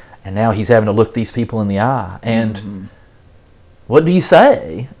neighbors. And now he's having to look these people in the eye. And what do you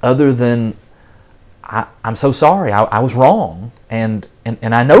say other than, I'm so sorry, I was wrong. And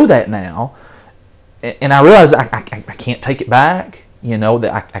I know that now. And I realize I can't take it back,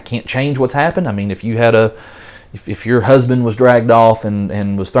 that I can't change what's happened. I mean, if you had if your husband was dragged off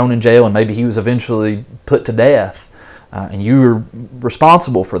and was thrown in jail and maybe he was eventually put to death, and you were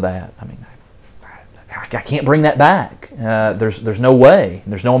responsible for that, I mean, I can't bring that back. There's no way.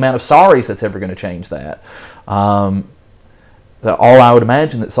 There's no amount of sorries that's ever going to change that. All I would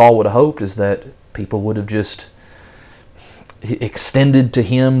imagine that Saul would have hoped is that people would have just extended to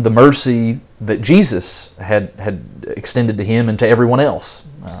him the mercy that Jesus had extended to him and to everyone else.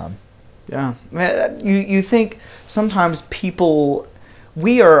 Yeah, you think sometimes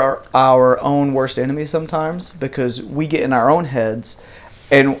we are our own worst enemies sometimes, because we get in our own heads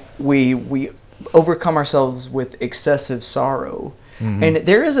and we overcome ourselves with excessive sorrow. And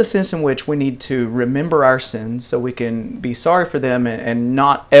there is a sense in which we need to remember our sins so we can be sorry for them and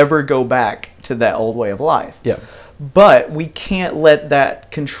not ever go back to that old way of life. Yeah. But we can't let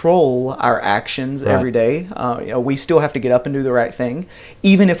that control our actions every day. We still have to get up and do the right thing,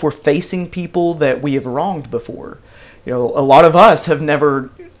 even if we're facing people that we have wronged before. A lot of us have never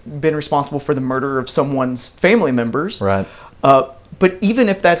been responsible for the murder of someone's family members. Right. But even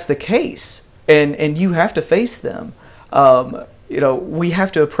if that's the case, and you have to face them, we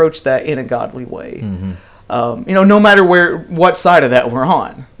have to approach that in a godly way. No matter what side of that we're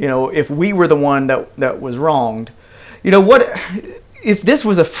on. If we were the one that was wronged, what if this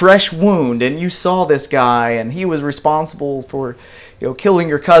was a fresh wound and you saw this guy and he was responsible for killing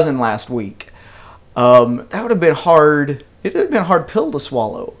your cousin last week, that would have been hard. It would have been a hard pill to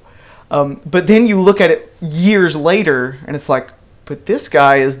swallow. But then you look at it years later and it's like, but this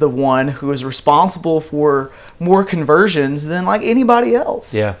guy is the one who is responsible for more conversions than like anybody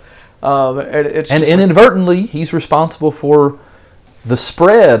else. Yeah. And inadvertently, he's responsible for the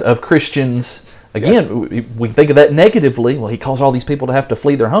spread of Christians. Again, we think of that negatively. Well, he caused all these people to have to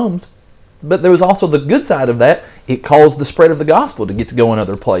flee their homes. But there was also the good side of that. It caused the spread of the gospel to get to go in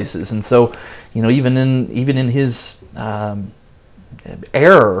other places. And so, even in his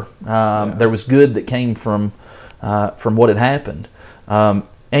error, there was good that came from what had happened. And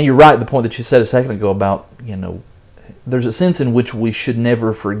you're right, the point that you said a second ago about, there's a sense in which we should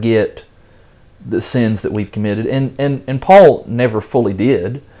never forget the sins that we've committed. And Paul never fully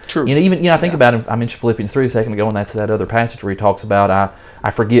did. True. I think about it. I mentioned Philippians 3 a second ago, and that's that other passage where he talks about,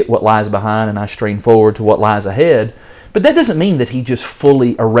 I forget what lies behind and I strain forward to what lies ahead. But that doesn't mean that he just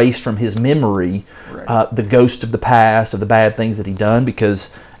fully erased from his memory the ghost of the past, of the bad things that he'd done, because,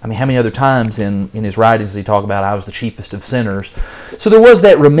 how many other times in his writings does he talk about, I was the chiefest of sinners? So there was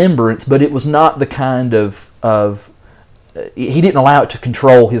that remembrance, but it was not the kind of he didn't allow it to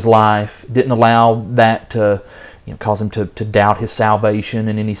control his life, didn't allow that to cause him to doubt his salvation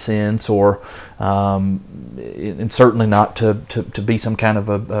in any sense, or and certainly not to be some kind of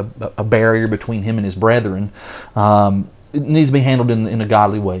a barrier between him and his brethren. It needs to be handled in a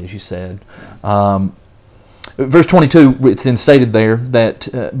godly way, as you said. Verse 22, it's then stated there that,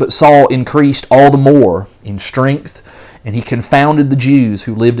 but Saul increased all the more in strength, and he confounded the Jews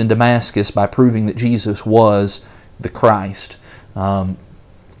who lived in Damascus by proving that Jesus was the Christ.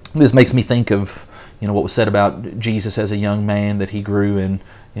 This makes me think of what was said about Jesus as a young man, that he grew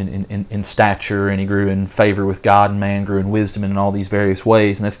in stature, and he grew in favor with God and man, grew in wisdom and in all these various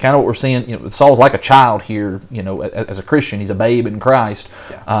ways. And that's kind of what we're seeing. Saul's like a child here, as a Christian. He's a babe in Christ,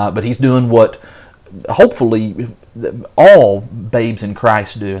 but he's doing what hopefully all babes in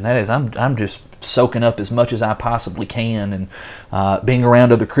Christ do, and that is, I'm just soaking up as much as I possibly can, and being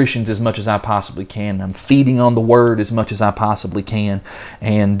around other Christians as much as I possibly can. I'm feeding on the Word as much as I possibly can,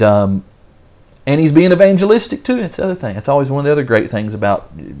 and And he's being evangelistic too. That's the other thing. That's always one of the other great things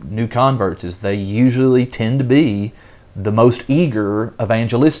about new converts is they usually tend to be the most eager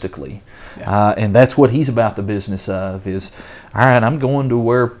evangelistically. Yeah. And that's what he's about the business of is, all right, I'm going to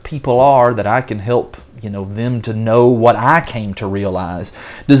where people are that I can help them to know what I came to realize.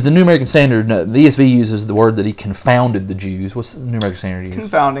 Does the New American Standard, the ESV uses the word that he confounded the Jews. What's the New American Standard use?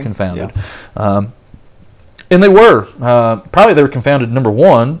 Confounding. Confounded. Yeah. And they were. Probably they were confounded, number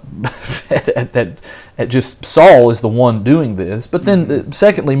one, at just Saul is the one doing this. But then,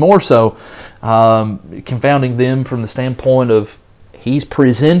 secondly, more so, confounding them from the standpoint of he's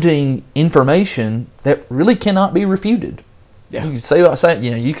presenting information that really cannot be refuted. Yeah. You can say,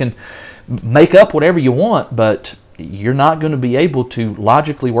 you can make up whatever you want, but you're not going to be able to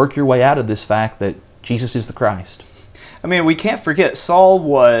logically work your way out of this fact that Jesus is the Christ. I mean, we can't forget Saul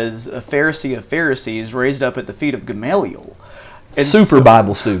was a Pharisee of Pharisees raised up at the feet of Gamaliel. And Super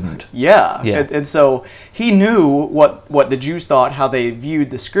Bible student. Yeah. Yeah. And so he knew what the Jews thought, how they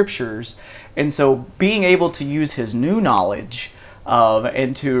viewed the Scriptures. And so being able to use his new knowledge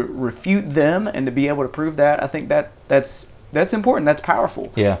and to refute them and to be able to prove that, I think that's important. That's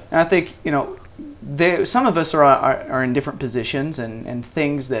powerful. Yeah. And I think, some of us are in different positions and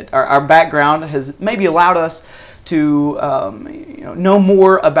things that our background has maybe allowed us to know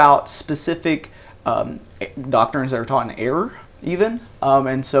more about specific doctrines that are taught in error, even,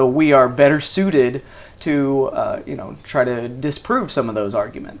 and so we are better suited to try to disprove some of those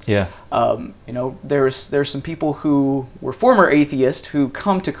arguments. Yeah. There's some people who were former atheists who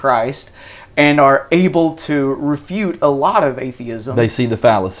come to Christ and are able to refute a lot of atheism. They see the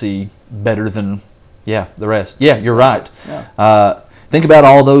fallacy better than the rest. Yeah, you're right. Yeah. Think about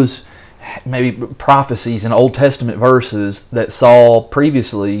all those maybe prophecies in Old Testament verses that Saul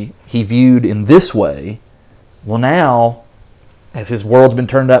previously he viewed in this way. Well, now, as his world's been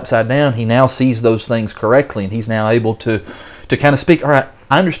turned upside down, he now sees those things correctly, and he's now able to kind of speak, all right,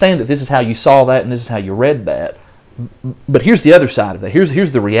 I understand that this is how you saw that and this is how you read that, but here's the other side of that.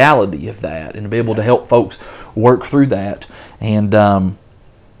 Here's the reality of that, and to be able to help folks work through that. And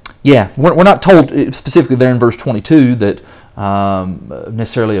we're not told specifically there in verse 22 that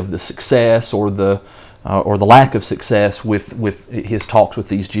necessarily of the success or the lack of success with his talks with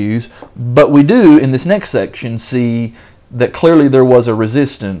these Jews, but we do in this next section see that clearly there was a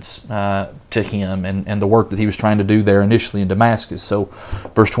resistance to him and the work that he was trying to do there initially in Damascus. So,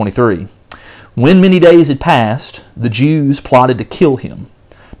 verse 23, when many days had passed, the Jews plotted to kill him,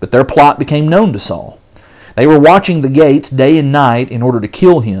 but their plot became known to Saul. They were watching the gates day and night in order to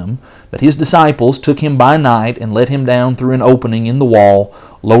kill him, but his disciples took him by night and let him down through an opening in the wall,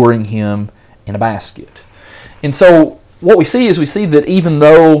 lowering him in a basket. And so what we see that even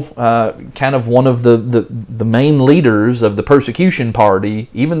though kind of one of the main leaders of the persecution party,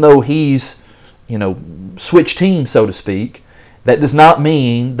 even though he's switched teams, so to speak, that does not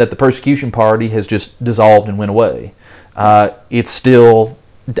mean that the persecution party has just dissolved and went away. It's still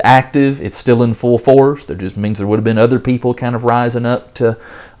active. It's still in full force. That just means there would have been other people kind of rising up to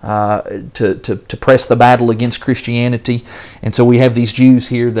press the battle against Christianity. And so we have these Jews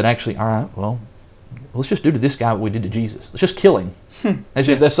here that actually, all right, well, let's just do to this guy what we did to Jesus. Let's just kill him.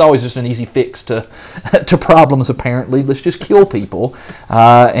 That's always just an easy fix to problems, apparently. Let's just kill people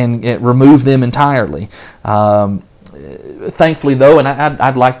and remove them entirely. Thankfully, though, and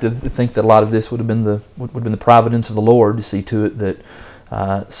I'd like to think that a lot of this would have been the providence of the Lord to see to it that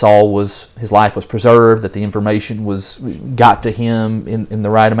his life was preserved, that the information got to him in the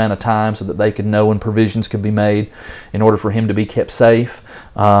right amount of time so that they could know and provisions could be made in order for him to be kept safe.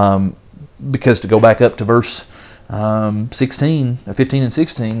 Because to go back up to verse 15 and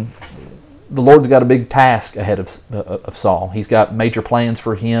 16, the Lord's got a big task ahead of Saul. He's got major plans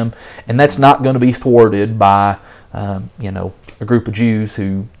for him, and that's not going to be thwarted by a group of Jews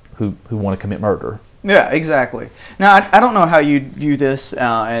who want to commit murder. Yeah, exactly. Now, I don't know how you view this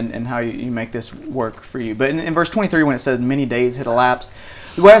and how you make this work for you, but in verse 23 when it says many days had elapsed,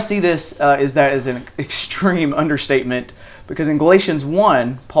 the way I see this is that as an extreme understatement, because in Galatians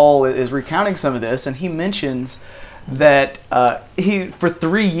 1, Paul is recounting some of this, and he mentions that for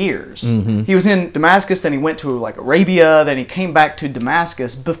 3 years, he was in Damascus, then he went to Arabia, then he came back to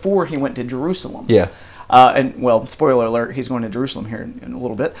Damascus before he went to Jerusalem. Yeah. Spoiler alert, he's going to Jerusalem here in a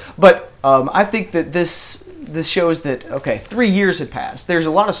little bit. But I think that this shows that, 3 years had passed. There's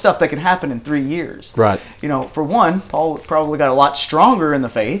a lot of stuff that can happen in 3 years. Right. For one, Paul probably got a lot stronger in the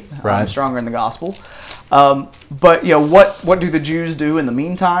faith, right. Stronger in the gospel. But what do the Jews do in the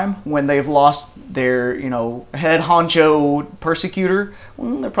meantime when they've lost their head honcho persecutor?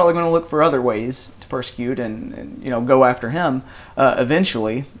 Well, they're probably going to look for other ways to persecute and go after him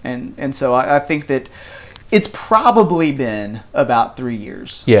eventually. And so I think that it's probably been about 3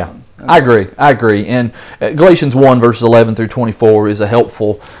 years. Yeah, I agree. And Galatians 1, verses 11 through 24 is a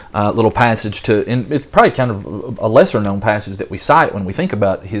helpful little passage and it's probably kind of a lesser-known passage that we cite when we think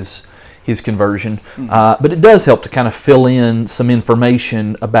about his conversion. But it does help to kind of fill in some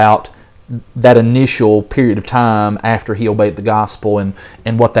information about that initial period of time after he obeyed the gospel and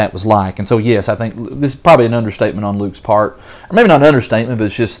what that was like. And so, yes, I think this is probably an understatement on Luke's part. Or maybe not an understatement, but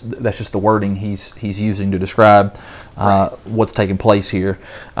that's just the wording he's using to describe what's taking place here.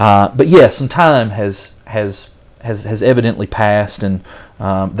 But yes, some time has evidently passed, and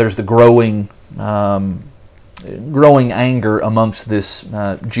there's the growing anger amongst this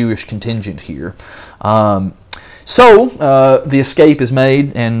Jewish contingent here. So the escape is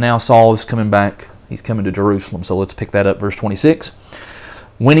made, and now Saul is coming back. He's coming to Jerusalem. So let's pick that up, verse 26.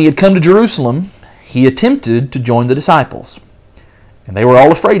 When he had come to Jerusalem, he attempted to join the disciples, and they were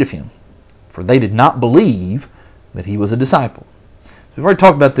all afraid of him, for they did not believe that he was a disciple. So we've already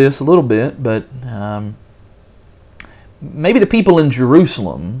talked about this a little bit, but maybe the people in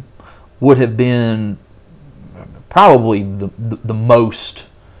Jerusalem would have been probably the most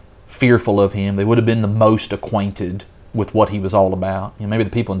fearful of him. They would have been the most acquainted with what he was all about. Maybe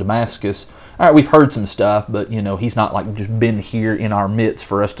the people in Damascus, all right, we've heard some stuff, but he's not like just been here in our midst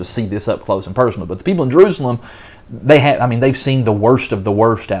for us to see this up close and personal. But the people in Jerusalem, they've seen the worst of the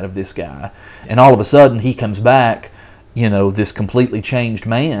worst out of this guy, and all of a sudden he comes back, this completely changed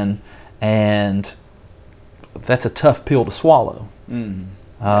man, and that's a tough pill to swallow.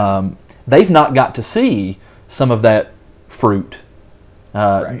 They've not got to see some of that fruit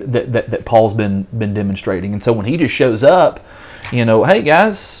that Paul's been demonstrating, and so when he just shows up, hey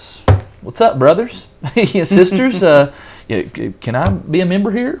guys, what's up, brothers, sisters? Can I be a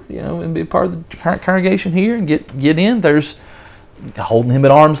member here? And be a part of the congregation here and get in? There's holding him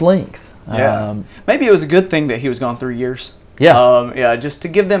at arm's length. Maybe it was a good thing that he was gone 3 years. Just to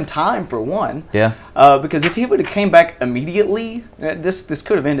give them time for one. Because if he would have came back immediately, this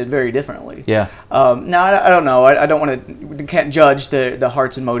could have ended very differently. Now I don't know. I don't want to. Can't judge the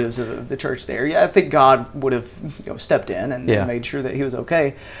hearts and motives of the church there. I think God would have stepped in and made sure that he was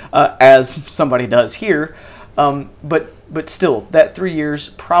okay, as somebody does here. But still, that 3 years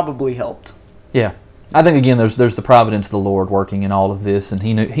probably helped. I think again, there's the providence of the Lord working in all of this, and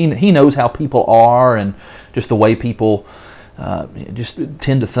he knows how people are and just the way people just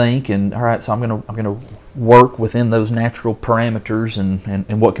tend to think, and all right, so I'm gonna work within those natural parameters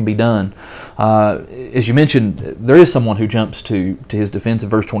and what can be done. As you mentioned, there is someone who jumps to his defense in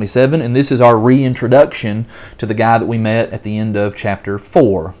verse 27, and this is our reintroduction to the guy that we met at the end of chapter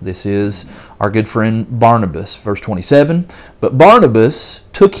 4. This is our good friend Barnabas, verse 27. But Barnabas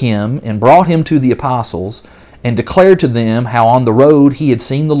took him and brought him to the apostles and declared to them how on the road he had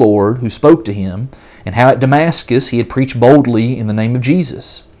seen the Lord who spoke to him, and how at Damascus he had preached boldly in the name of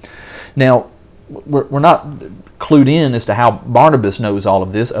Jesus. Now, we're not clued in as to how Barnabas knows all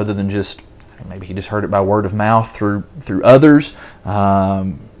of this, other than just maybe he just heard it by word of mouth through others.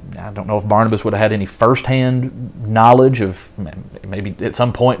 I don't know if Barnabas would have had any firsthand knowledge of, maybe at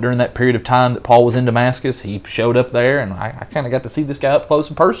some point during that period of time that Paul was in Damascus, he showed up there, and I kind of got to see this guy up close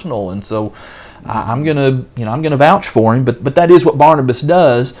and personal, and so I'm gonna vouch for him. But that is what Barnabas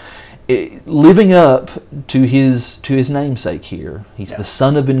does. Living up to his namesake here. He's the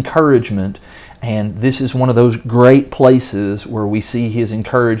son of encouragement, and this is one of those great places where we see his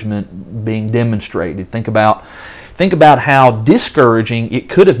encouragement being demonstrated. Think about how discouraging it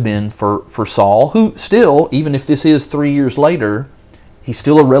could have been for Saul, who still, even if this is 3 years later, he's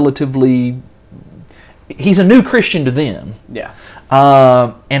still he's a new Christian to them.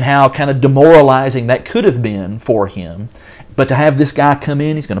 And how kind of demoralizing that could have been for him. But to have this guy come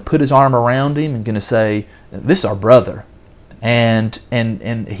in, he's going to put his arm around him and going to say, "This is our brother," and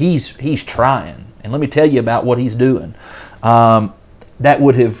he's trying. And let me tell you about what he's doing. That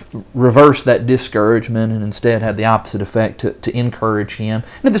would have reversed that discouragement and instead had the opposite effect to encourage him.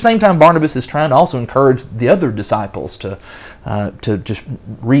 And at the same time, Barnabas is trying to also encourage the other disciples to just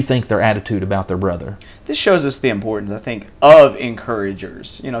rethink their attitude about their brother. This shows us the importance, I think, of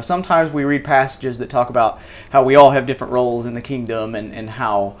encouragers. Sometimes we read passages that talk about how we all have different roles in the kingdom and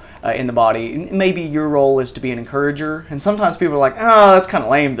how in the body. Maybe your role is to be an encourager. And sometimes people are like, oh, that's kind of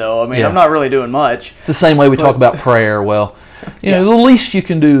lame, though. I'm not really doing much. It's the same way we talk about prayer. Well, the least you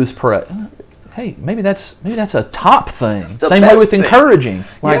can do is pray. hey, maybe that's a top thing. The Same way best with thing. encouraging.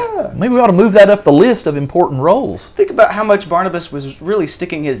 Like, Yeah. maybe we ought to move that up the list of important roles. Think about how much Barnabas was really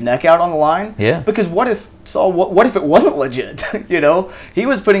sticking his neck out on the line. Yeah. Because what if Saul? What if it wasn't legit? He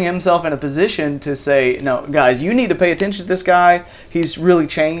was putting himself in a position to say, "No, guys, you need to pay attention to this guy. He's really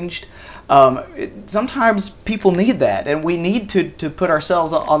changed." Sometimes people need that, and we need to put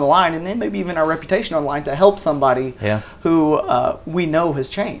ourselves on the line, and then maybe even our reputation on the line to help somebody who we know has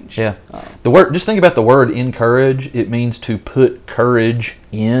changed. Yeah. The word. Just think about the word encourage. It means to put courage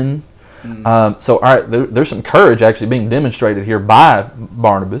in. So, all right, there's some courage actually being demonstrated here by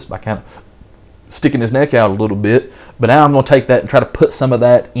Barnabas by kind of sticking his neck out a little bit. But now I'm going to take that and try to put some of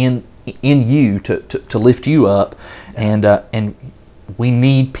that in you to lift you up, and we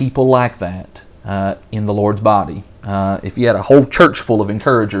need people like that in the Lord's body. If you had a whole church full of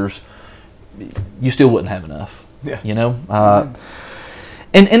encouragers, you still wouldn't have enough. Yeah.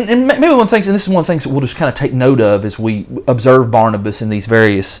 And maybe one of the things, and this is one of the things that we'll just kind of take note of as we observe Barnabas in these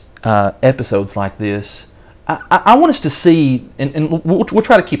various episodes like this. I want us to see, and we'll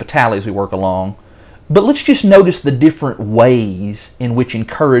try to keep a tally as we work along, but let's just notice the different ways in which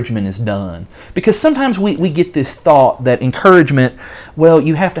encouragement is done. Because sometimes we get this thought that encouragement, well,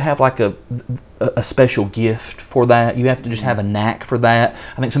 you have to have like a special gift for that. You have to just have a knack for that.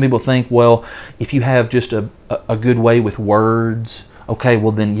 I think some people think, well, if you have just a good way with words, okay,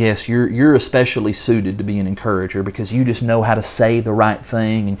 well then yes, you're especially suited to be an encourager because you just know how to say the right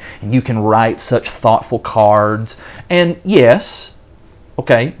thing and you can write such thoughtful cards. And yes,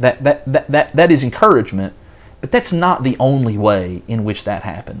 okay, that is encouragement, but that's not the only way in which that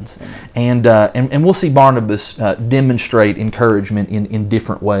happens. And we'll see Barnabas demonstrate encouragement in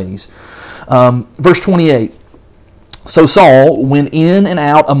different ways. Verse 28. So Saul went in and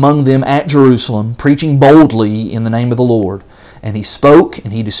out among them at Jerusalem, preaching boldly in the name of the Lord. And he spoke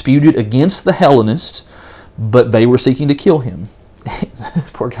and he disputed against the Hellenists, but they were seeking to kill him.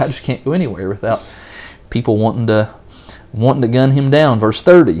 This poor guy just can't go anywhere without people wanting to gun him down. Verse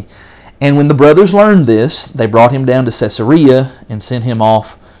 30. And when the brothers learned this, they brought him down to Caesarea and sent him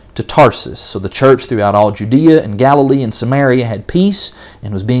off to Tarsus. So the church throughout all Judea and Galilee and Samaria had peace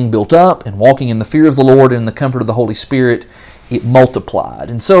and was being built up, and walking in the fear of the Lord and in the comfort of the Holy Spirit, it multiplied.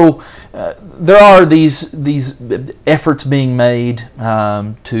 And so there are these efforts being made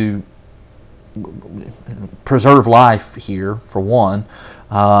to preserve life here, for one.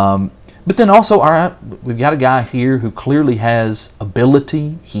 But then also, all right, we've got a guy here who clearly has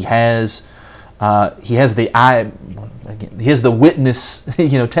ability. He has the witness,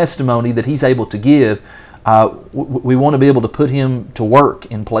 testimony that he's able to give. We want to be able to put him to work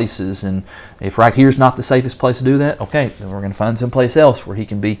in places, and if right here is not the safest place to do that, okay, then we're going to find someplace else where he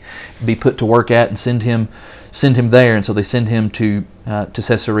can be put to work at, and send him there. And so they send him to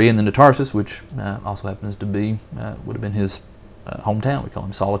Caesarea and then to Tarsus, which also happens to be would have been his hometown. We call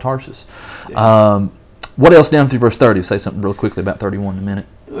him Saul of Tarsus. Yeah. What else down through verse 30? We'll say something real quickly about 31 in a minute.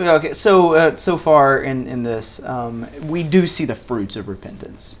 Okay, so far in this, we do see the fruits of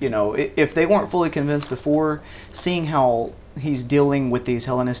repentance. If they weren't fully convinced before, seeing how he's dealing with these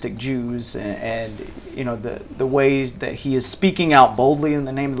Hellenistic Jews and the ways that he is speaking out boldly in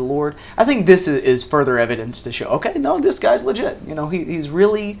the name of the Lord, I think this is further evidence to show, okay, no, this guy's legit. He's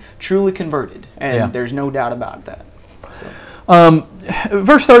really, truly converted, and there's no doubt about that. So.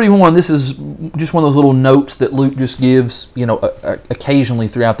 Verse 31, this is just one of those little notes that Luke just gives, occasionally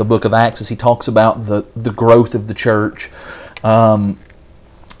throughout the book of Acts as he talks about the growth of the church. And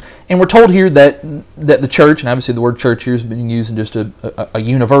we're told here that the church, and obviously the word church here is being used in just a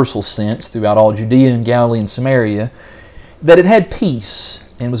universal sense throughout all Judea and Galilee and Samaria, that it had peace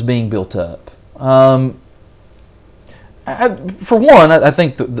and was being built up. For one, I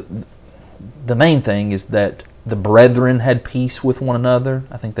think the main thing is that the brethren had peace with one another.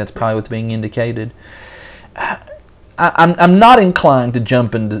 I think that's probably what's being indicated. I'm not inclined to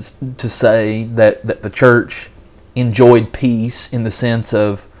jump into to say that the church enjoyed peace in the sense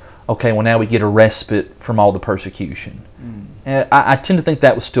of, okay, well now we get a respite from all the persecution. I tend to think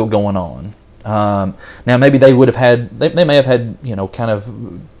that was still going on. Now maybe they may have had kind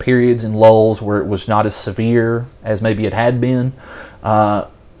of periods and lulls where it was not as severe as maybe it had been.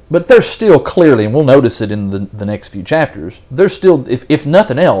 But there's still clearly, and we'll notice it in the next few chapters, there's still, if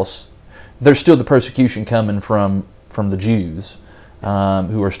nothing else, there's still the persecution coming from the Jews,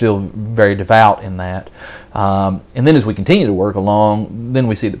 who are still very devout in that. And then as we continue to work along, then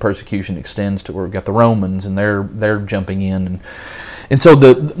we see the persecution extends to where we've got the Romans, and they're jumping in. And so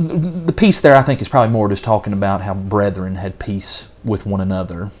the piece there, I think, is probably more just talking about how brethren had peace with one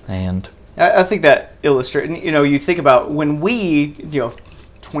another. And I think that illustrates, you think about when we,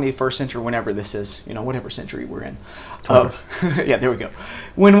 21st century, whenever this is, whatever century we're in. 21st. Yeah, there we go.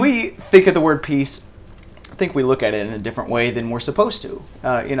 When we think of the word peace, I think we look at it in a different way than we're supposed to.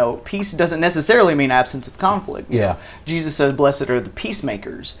 Peace doesn't necessarily mean absence of conflict. Yeah. Jesus says, "Blessed are the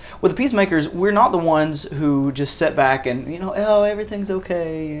peacemakers." Well, the peacemakers, we're not the ones who just sit back and everything's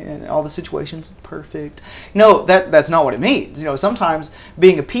okay and all the situation's perfect. No, that's not what it means. Sometimes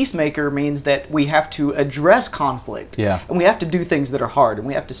being a peacemaker means that we have to address conflict. Yeah. And we have to do things that are hard, and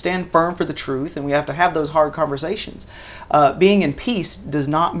we have to stand firm for the truth, and we have to have those hard conversations. Being in peace does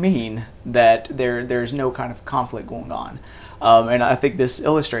not mean that there's no kind of conflict going on. And I think this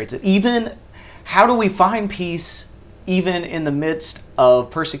illustrates it. Even, how do we find peace even in the midst of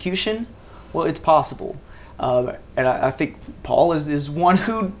persecution? Well, it's possible. And I think Paul is one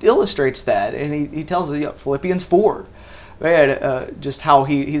who illustrates that. And he tells us, Philippians 4, right, just how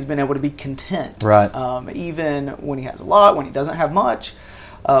he's been able to be content. Right. Even when he has a lot, when he doesn't have much.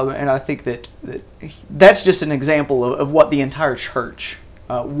 And I think that's just an example of what the entire church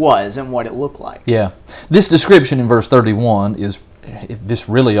was and what it looked like. Yeah. This description in verse 31 this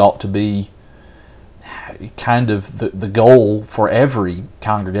really ought to be kind of the goal for every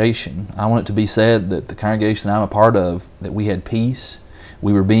congregation. I want it to be said that the congregation I'm a part of, that we had peace,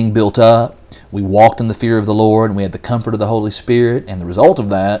 we were being built up, we walked in the fear of the Lord, and we had the comfort of the Holy Spirit, and the result of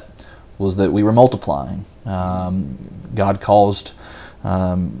that was that we were multiplying. God caused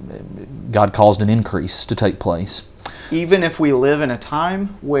an increase to take place. Even if we live in a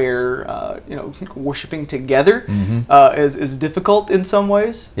time where worshiping together is difficult in some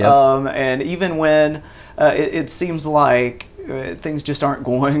ways, Yep. And even when it seems like things just aren't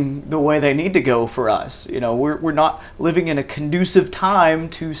going the way they need to go for us, we're not living in a conducive time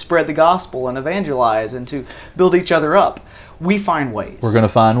to spread the gospel and evangelize and to build each other up. We find ways. We're going to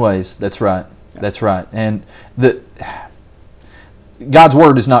find ways. That's right. That's right. And God's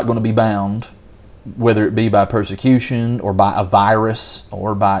word is not going to be bound, whether it be by persecution or by a virus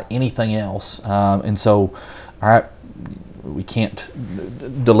or by anything else. And so, all right, we can't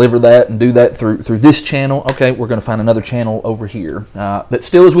deliver that and do that through this channel. Okay, we're going to find another channel over here that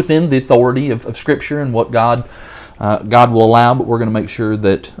still is within the authority of Scripture and what God will allow, but we're going to make sure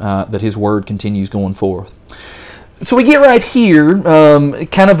that His word continues going forth. So we get right here,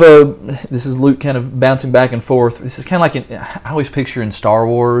 this is Luke kind of bouncing back and forth. This is kind of like, I always picture in Star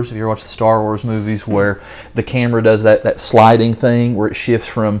Wars, if you ever watch the Star Wars movies, where the camera does that sliding thing, where it shifts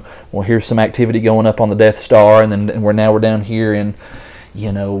from, well, here's some activity going up on the Death Star, and we're down here in,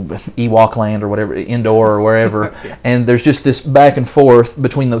 Ewok land or whatever, Endor or wherever, Yeah. And there's just this back and forth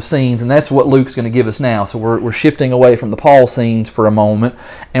between those scenes, and that's what Luke's going to give us now. So we're shifting away from the Paul scenes for a moment,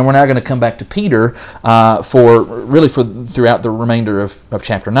 and we're now going to come back to Peter for throughout the remainder of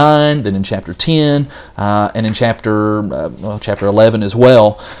chapter 9, then in chapter 10, and in chapter 11 as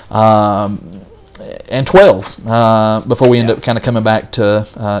well, and 12, before we end up kind of coming back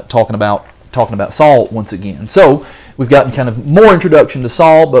to talking about Saul once again. So we've gotten kind of more introduction to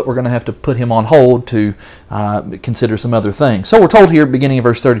Saul, but we're going to have to put him on hold to consider some other things. So we're told here, beginning of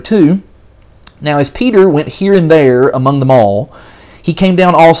verse 32, "Now as Peter went here and there among them all, he came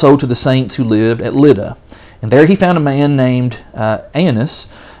down also to the saints who lived at Lydda. And there he found a man named Aeneas,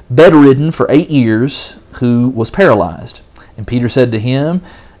 bedridden for 8 years, who was paralyzed. And Peter said to him,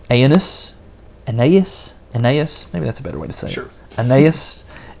 Aeneas, maybe that's a better way to say Sure. it. Aeneas,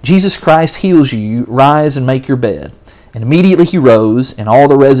 Jesus Christ heals you. Rise and make your bed. And immediately he rose, and all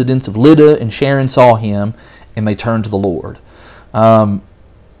the residents of Lydda and Sharon saw him, and they turned to the Lord." I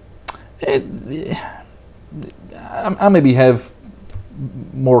maybe have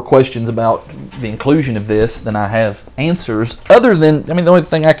more questions about the inclusion of this than I have answers. Other than, the only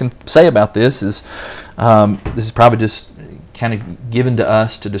thing I can say about this is this is probably just kind of given to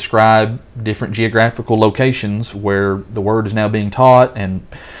us to describe different geographical locations where the word is now being taught, and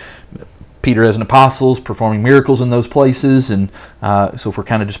Peter as an apostle is performing miracles in those places. And so if we're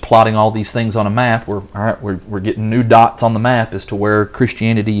kind of just plotting all these things on a map, we're getting new dots on the map as to where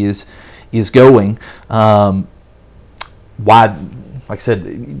Christianity is going. Why? Like I said,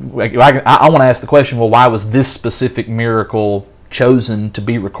 I want to ask the question, well, why was this specific miracle chosen to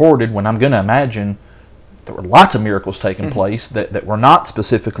be recorded, when I'm going to imagine there were lots of miracles taking place that were not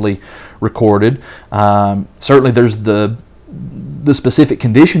specifically recorded? Certainly there's the specific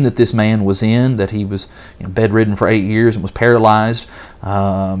condition that this man was in, that he was bedridden for 8 years and was paralyzed.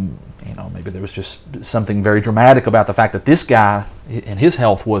 Maybe there was just something very dramatic about the fact that this guy and his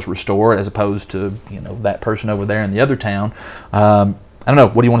health was restored, as opposed to that person over there in the other town. I don't know.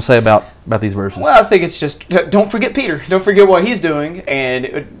 What do you want to say about these verses? Well, I think it's just, don't forget Peter. Don't forget what he's doing.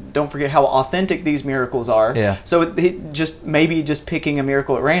 And don't forget how authentic these miracles are. Yeah. So maybe just picking a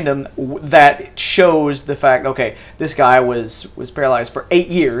miracle at random that shows the fact, okay, this guy was paralyzed for 8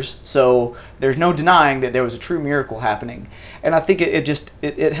 years, so there's no denying that there was a true miracle happening. And I think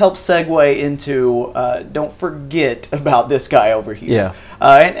it helps segue into don't forget about this guy over here. Yeah.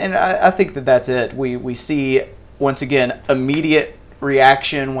 And I think that's it. We see, once again, immediate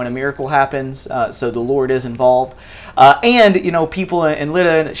reaction when a miracle happens, so the Lord is involved. And people in Lydda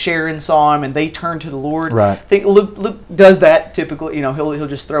and Sharon saw him and they turned to the Lord. Right. I think Luke does that typically. He'll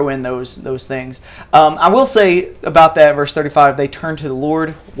just throw in those things. I will say about that verse 35, they turned to the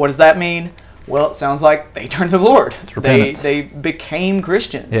Lord. What does that mean? Well, it sounds like they turned to the Lord. It's repentance. They became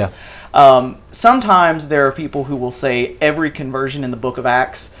Christians. Yeah. Sometimes there are people who will say every conversion in the book of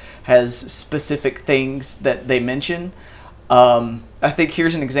Acts has specific things that they mention. I think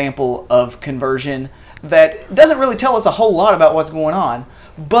here's an example of conversion that doesn't really tell us a whole lot about what's going on,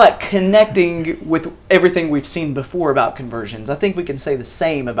 but connecting with everything we've seen before about conversions, I think we can say the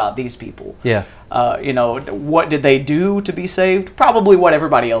same about these people. Yeah. What did they do to be saved? Probably what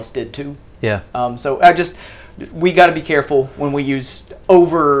everybody else did too. Yeah. So we got to be careful when we use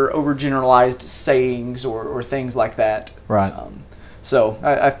overgeneralized sayings or things like that. Right. So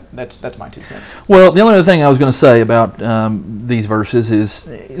that's my 2 cents. Well, the only other thing I was going to say about these verses is,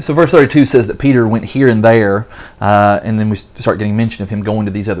 so verse 32 says that Peter went here and there, and then we start getting mention of him going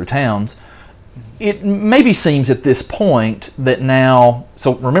to these other towns. It maybe seems at this point that now,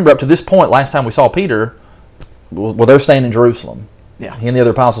 so remember up to this point, last time we saw Peter, well, they're staying in Jerusalem. Yeah. He and the other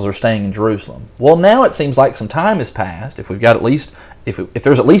apostles are staying in Jerusalem. Well, now it seems like some time has passed. If we've got at least, if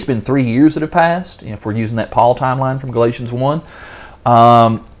there's at least been 3 years that have passed, if we're using that Paul timeline from Galatians 1,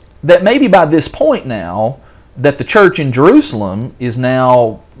 that maybe by this point now, that the church in Jerusalem is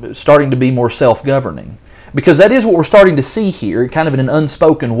now starting to be more self-governing. Because that is what we're starting to see here, kind of in an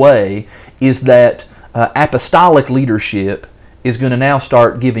unspoken way, is that apostolic leadership is going to now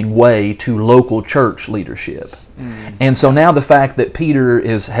start giving way to local church leadership. And so now the fact that Peter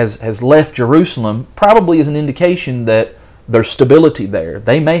has left Jerusalem probably is an indication that there's stability there.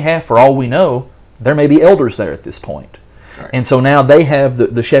 They may have, for all we know, there may be elders there at this point. Right. And so now they have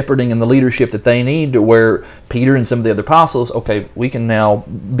the shepherding and the leadership that they need, to where Peter and some of the other apostles, okay, we can now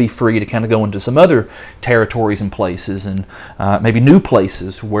be free to kind of go into some other territories and places, and maybe new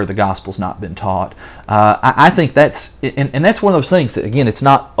places where the gospel's not been taught. I think that's, and that's one of those things that, again, it's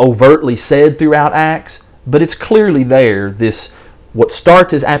not overtly said throughout Acts, but it's clearly there, this, what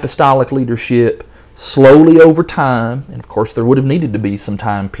starts as apostolic leadership, slowly over time, and of course there would have needed to be some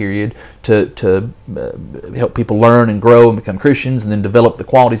time period to help people learn and grow and become Christians, and then develop the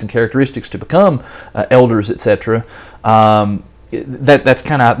qualities and characteristics to become elders, etc. That's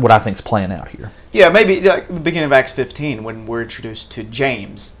kind of what I think is playing out here. Yeah, maybe like the beginning of Acts 15, when we're introduced to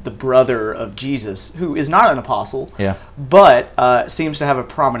James, the brother of Jesus, who is not an apostle, but seems to have a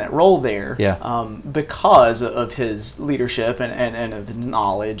prominent role there, because of his leadership and of his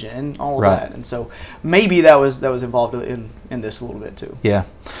knowledge and all of that. And so maybe that was involved in this a little bit too. Yeah.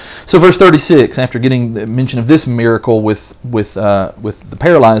 So verse 36, after getting the mention of this miracle with the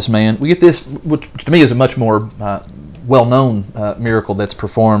paralyzed man, we get this, which to me is a much more well-known miracle that's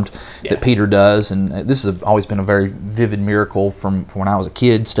performed that Peter does, and this has always been a very vivid miracle from when I was a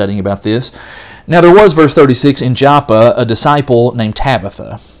kid studying about this. Now there was, verse 36, in Joppa a disciple named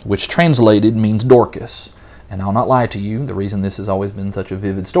Tabitha, which translated means Dorcas. And I'll not lie to you, the reason this has always been such a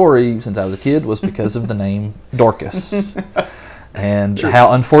vivid story since I was a kid was because of the name Dorcas. And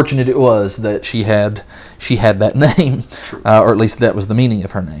how unfortunate it was that she had that name, or at least that was the meaning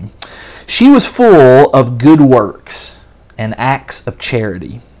of her name. She was full of good works and acts of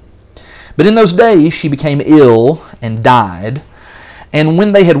charity. But in those days she became ill and died, and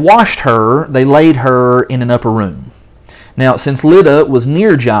when they had washed her, they laid her in an upper room. Now, since Lydda was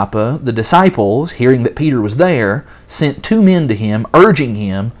near Joppa, the disciples, hearing that Peter was there, sent 2 men to him, urging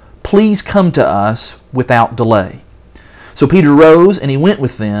him, "Please come to us without delay." So Peter rose, and he went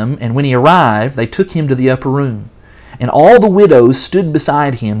with them, and when he arrived, they took him to the upper room. And all the widows stood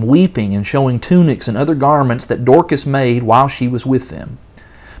beside him, weeping and showing tunics and other garments that Dorcas made while she was with them.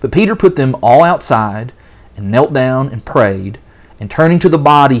 But Peter put them all outside, and knelt down and prayed, and turning to the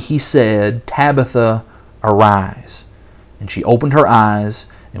body, he said, "Tabitha, arise." And she opened her eyes,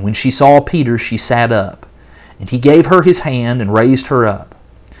 and when she saw Peter, she sat up. And he gave her his hand and raised her up.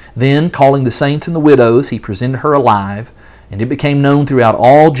 Then, calling the saints and the widows, he presented her alive, and it became known throughout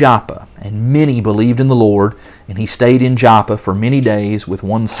all Joppa, and many believed in the Lord, and he stayed in Joppa for many days with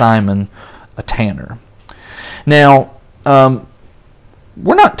one Simon, a tanner. Now, we're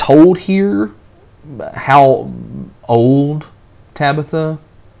not told here how old Tabitha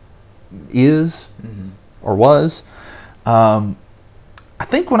is or was. I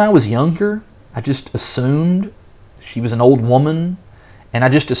think when I was younger, I just assumed she was an old woman, and I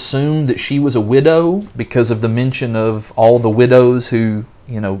just assumed that she was a widow because of the mention of all the widows who,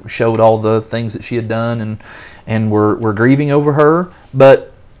 showed all the things that she had done and were grieving over her.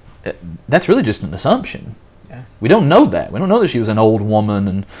 But that's really just an assumption. Yeah. We don't know that. We don't know that she was an old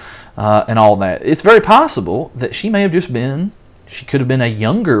woman and all that. It's very possible that she may have just been, she could have been a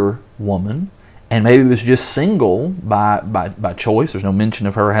younger woman, and maybe was just single by choice. There's no mention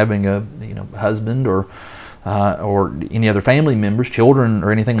of her having a husband or any other family members, children,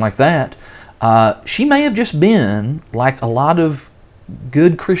 or anything like that. She may have just been like a lot of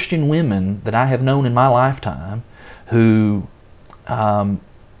good Christian women that I have known in my lifetime, who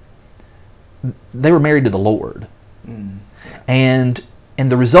they were married to the Lord, and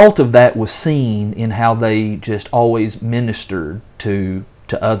the result of that was seen in how they just always ministered to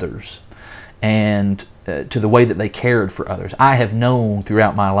others, and to the way that they cared for others. I have known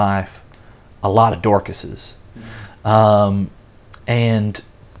throughout my life a lot of Dorcases. And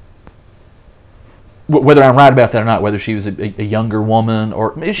whether I'm right about that or not, whether she was a younger woman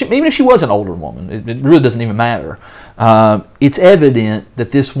or even if she was an older woman, it really doesn't even matter. It's evident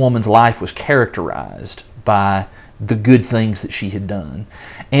that this woman's life was characterized by the good things that she had done.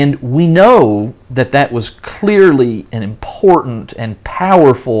 And we know that that was clearly an important and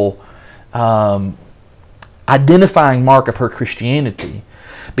powerful identifying mark of her Christianity.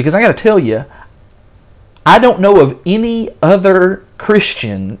 Because I got to tell you, I don't know of any other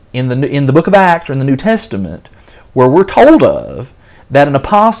Christian in the book of Acts or in the New Testament where we're told of that an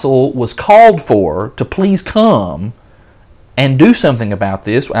apostle was called for to please come and do something about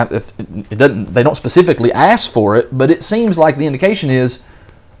this. They don't specifically ask for it, but it seems like the indication is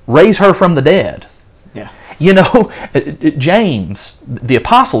raise her from the dead. Yeah. James, the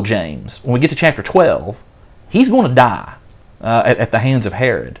apostle James, when we get to chapter 12, he's going to die at the hands of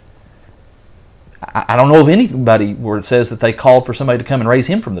Herod. I don't know of anybody where it says that they called for somebody to come and raise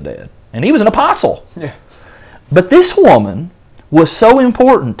him from the dead. And he was an apostle. Yeah. But this woman was so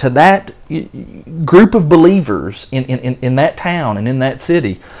important to that group of believers in that town and in that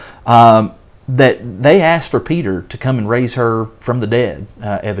city that they asked for Peter to come and raise her from the dead,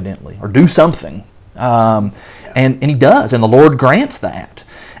 evidently, or do something. And he does, and the Lord grants that.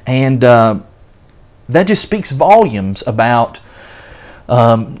 And that just speaks volumes about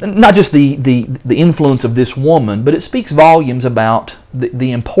not just the influence of this woman, but it speaks volumes about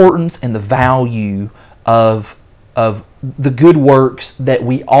the importance and the value of the good works that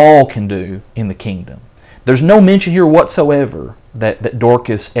we all can do in the kingdom. There's no mention here whatsoever that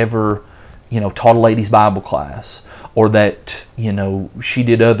Dorcas ever, taught a ladies' Bible class, or that, she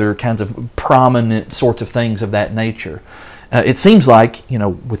did other kinds of prominent sorts of things of that nature. It seems like,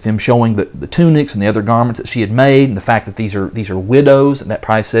 with them showing the tunics and the other garments that she had made, and the fact that these are widows, and that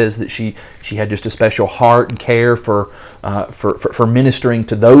probably says that she had just a special heart and care for ministering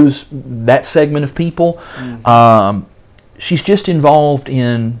to that segment of people. She's just involved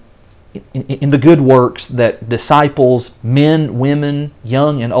in the good works that disciples, men, women,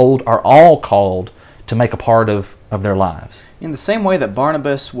 young and old, are all called to make a part of their lives. In the same way that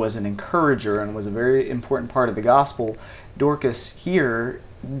Barnabas was an encourager and was a very important part of the gospel, Dorcas here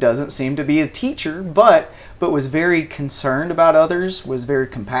doesn't seem to be a teacher, but was very concerned about others, was very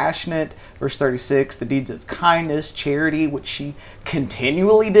compassionate. Verse 36, the deeds of kindness, charity, which she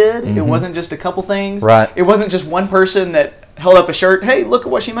continually did. Mm-hmm. It wasn't just a couple things. Right. It wasn't just one person that held up a shirt, hey, look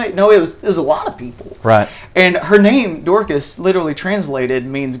at what she made. No, it was a lot of people. Right. And her name, Dorcas, literally translated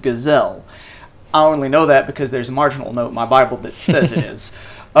means gazelle. I only know that because there's a marginal note in my Bible that says it is.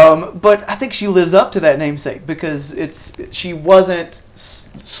 But I think she lives up to that namesake because she wasn't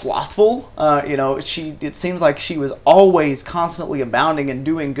slothful. It seems like she was always constantly abounding and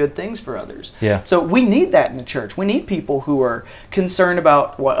doing good things for others. Yeah. So we need that in the church. We need people who are concerned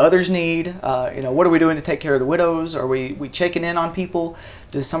about what others need. What are we doing to take care of the widows? Are we checking in on people?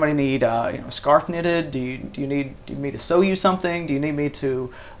 Does somebody need a scarf knitted? Do you need me to sew you something? Do you need me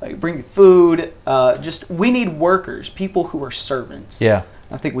to bring you food? We need workers, people who are servants. Yeah.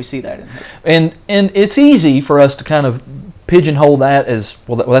 I think we see that in her. And it's easy for us to kind of pigeonhole that as,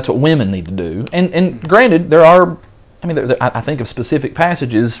 well, that's what women need to do. And granted, there are, I think of specific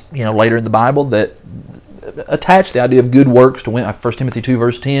passages, later in the Bible that attach the idea of good works to women. 1 Timothy 2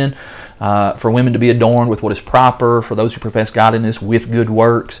 verse 10, for women to be adorned with what is proper, for those who profess godliness with good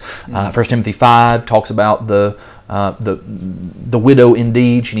works. 1 Timothy 5 talks about the widow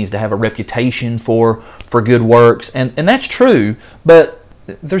indeed. She needs to have a reputation for good works. And that's true, but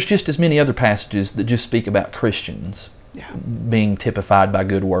there's just as many other passages that just speak about Christians being typified by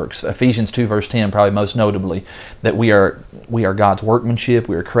good works. Ephesians 2 verse 10 probably most notably, that we are God's workmanship.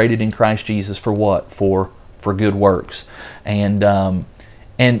 We are created in Christ Jesus for what? For good works. And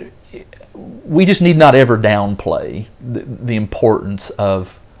we just need not ever downplay the importance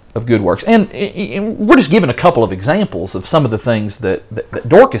of good works. And we're just giving a couple of examples of some of the things that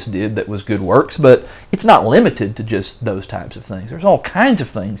Dorcas did that was good works, but it's not limited to just those types of things. There's all kinds of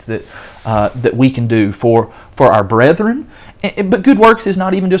things that we can do for our brethren. But good works is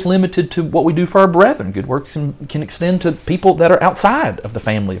not even just limited to what we do for our brethren. Good works can extend to people that are outside of the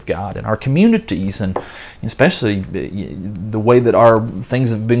family of God and our communities, and especially the way that our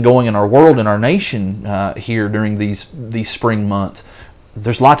things have been going in our world and our nation here during these spring months.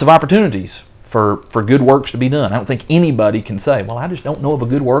 There's lots of opportunities for good works to be done. I don't think anybody can say, well, I just don't know of a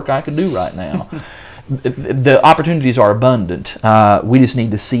good work I could do right now. The opportunities are abundant. We just need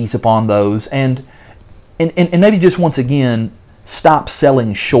to seize upon those and maybe just once again stop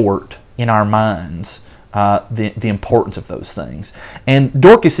selling short in our minds the importance of those things. And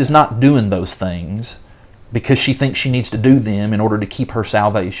Dorcas is not doing those things because she thinks she needs to do them in order to keep her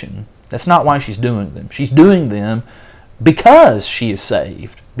salvation. That's not why she's doing them. She's doing them because she is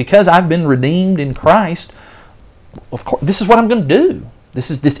saved. Because I've been redeemed in Christ, of course, this is what I'm going to do.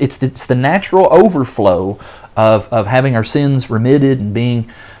 It's the natural overflow of having our sins remitted and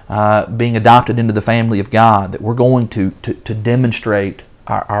being adopted into the family of God, that we're going to demonstrate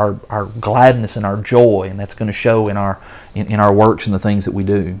our gladness and our joy, and that's going to show in our works and the things that we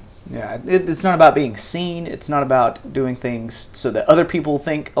do. Yeah, it's not about being seen. It's not about doing things so that other people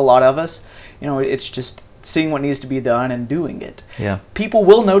think a lot of us. It's just seeing what needs to be done and doing it. Yeah. People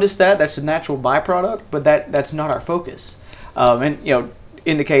will notice that. That's a natural byproduct, but that's not our focus.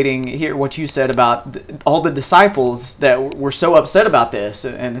 Indicating here what you said about all the disciples that were so upset about this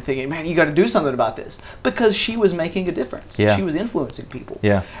and thinking, man, you got to do something about this, because she was making a difference. Yeah. She was influencing people.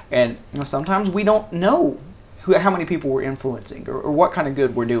 Yeah. And sometimes we don't know how many people we're influencing or what kind of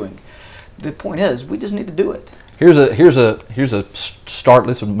good we're doing. The point is, we just need to do it. Here's a start.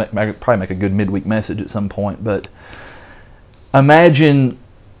 This would probably make a good midweek message at some point. But imagine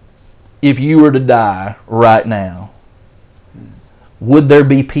if you were to die right now. Would there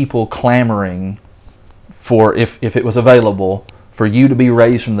be people clamoring for, if it was available, for you to be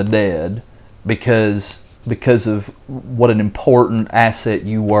raised from the dead because of what an important asset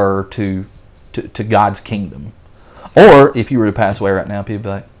you were to God's kingdom? Or if you were to pass away right now, people would be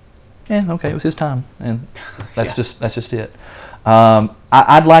like, yeah, okay, it was his time, and that's just it.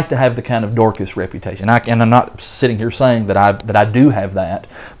 I'd like to have the kind of Dorcas reputation, and I'm not sitting here saying that I do have that,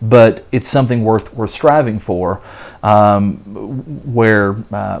 but it's something worth striving for, where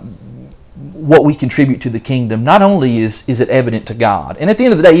what we contribute to the kingdom, not only is it evident to God, and at the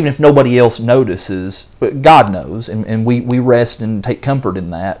end of the day, even if nobody else notices, but God knows, and we rest and take comfort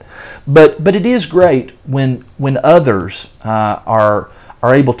in that. But it is great when others are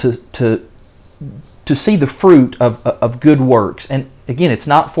able to see the fruit of good works. And again, it's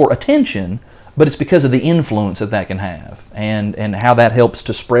not for attention, but it's because of the influence that can have, and how that helps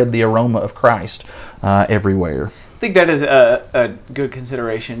to spread the aroma of Christ everywhere. I think that is a good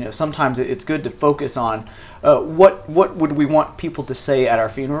consideration. Sometimes it's good to focus on what would we want people to say at our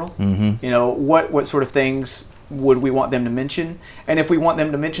funeral. Mm-hmm. What sort of things would we want them to mention, and if we want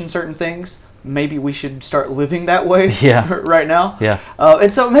them to mention certain things, maybe we should start living that way right now. Yeah.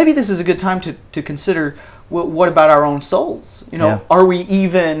 And so maybe this is a good time to consider, what about our own souls? Are we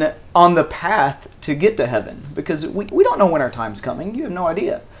even on the path to get to heaven? Because we don't know when our time's coming. You have no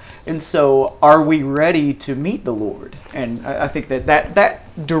idea. And so are we ready to meet the Lord? And I think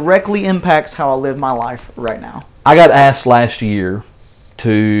that directly impacts how I live my life right now. I got asked last year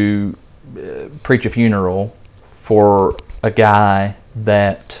to preach a funeral for a guy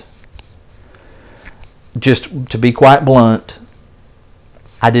that, just to be quite blunt,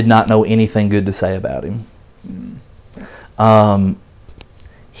 I did not know anything good to say about him.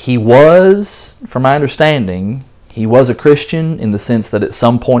 He was, from my understanding, he was a Christian in the sense that at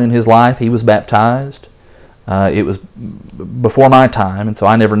some point in his life he was baptized. It was before my time, and so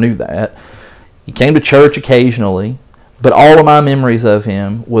I never knew that. He came to church occasionally, but all of my memories of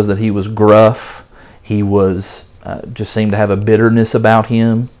him was that he was gruff. He was just seemed to have a bitterness about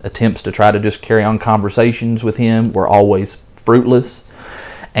him. Attempts to try to just carry on conversations with him were always fruitless.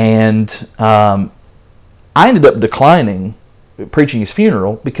 And I ended up declining preaching his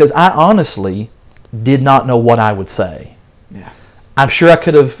funeral because I honestly did not know what I would say. Yeah. I'm sure I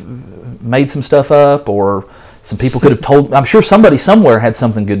could have made some stuff up, or some people could have told. I'm sure somebody somewhere had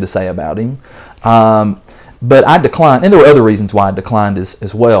something good to say about him. But I declined, and there were other reasons why I declined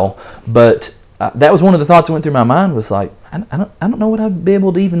as well. But that was one of the thoughts that went through my mind, was like, I don't know what I'd be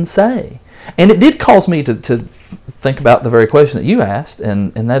able to even say. And it did cause me to think about the very question that you asked,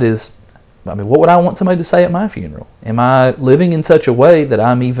 and that is, I mean, what would I want somebody to say at my funeral? Am I living in such a way that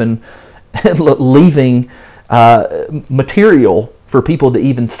I'm even leaving material for people to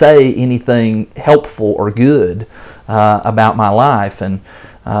even say anything helpful or good about my life? And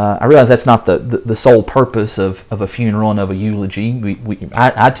I realize that's not the sole purpose of a funeral and of a eulogy.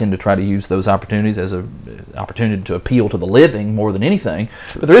 I tend to try to use those opportunities as an opportunity to appeal to the living more than anything.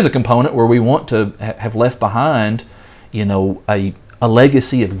 True. But there is a component where we want to have left behind, a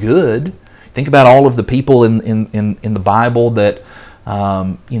legacy of good. Think about all of the people in the Bible that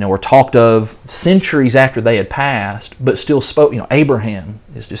were talked of centuries after they had passed, but still spoke. Abraham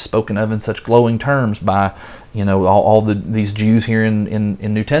is just spoken of in such glowing terms by all these Jews here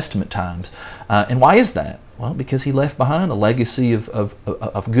in New Testament times. And why is that? Well, because he left behind a legacy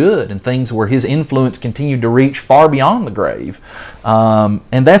of good and things where his influence continued to reach far beyond the grave.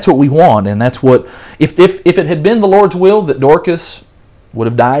 And that's what we want. And that's what, if it had been the Lord's will that Dorcas would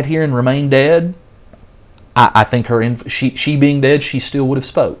have died here and remained dead, I think she being dead, she still would have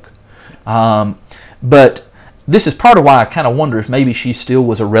spoke. But this is part of why I kind of wonder if maybe she still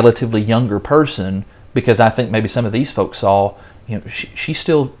was a relatively younger person, because I think maybe some of these folks saw, she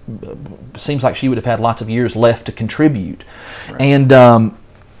still seems like she would have had lots of years left to contribute. Right.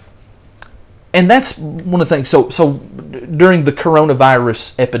 And that's one of the things. So during the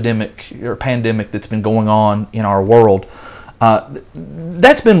coronavirus epidemic or pandemic that's been going on in our world,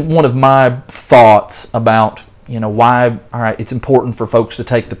 that's been one of my thoughts about, why, all right, it's important for folks to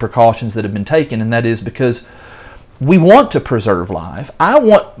take the precautions that have been taken, and that is because we want to preserve life. I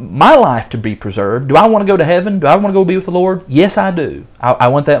want my life to be preserved. Do I want to go to heaven? Do I want to go be with the Lord? Yes, I do. I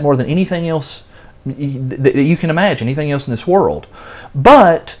want that more than anything else that you can imagine, anything else in this world.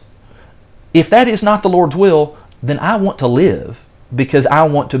 But if that is not the Lord's will, then I want to live, because I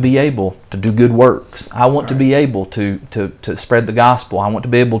want to be able to do good works. I want to be able to spread the gospel. I want to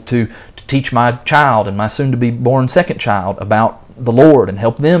be able to teach my child and my soon-to-be-born second child about the Lord and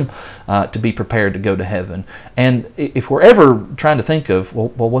help them to be prepared to go to heaven. And if we're ever trying to think of,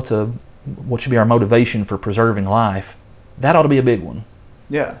 what should be our motivation for preserving life, that ought to be a big one.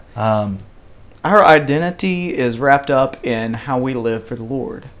 Yeah. Our identity is wrapped up in how we live for the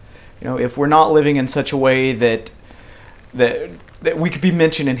Lord. If we're not living in such a way that we could be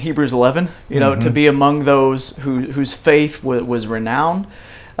mentioned in Hebrews 11, to be among those whose faith was renowned.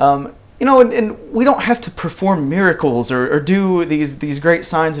 And we don't have to perform miracles or do these great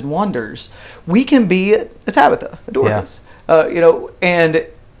signs and wonders. We can be a Tabitha, a Dorcas,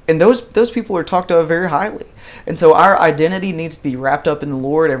 and those people are talked of very highly. And so our identity needs to be wrapped up in the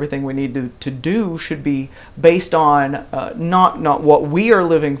Lord. Everything we need to do should be based on not what we are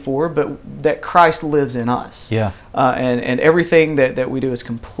living for, but that Christ lives in us. Yeah. And everything that we do is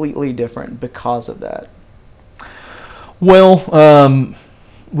completely different because of that. Well,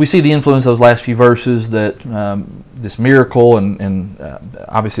 we see the influence of those last few verses, that this miracle and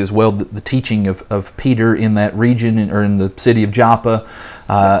obviously as well the teaching of Peter in that region or in the city of Joppa.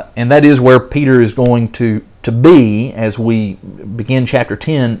 And that is where Peter is going to be as we begin chapter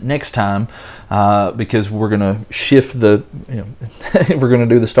 10 next time, because we're going to shift we're going to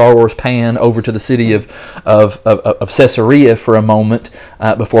do the Star Wars pan over to the city of Caesarea for a moment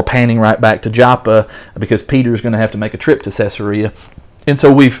before panning right back to Joppa, because Peter's going to have to make a trip to Caesarea. And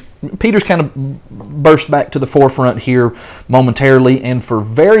so Peter's kind of burst back to the forefront here momentarily, and for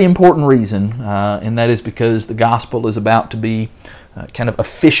very important reason, and that is because the gospel is about to be kind of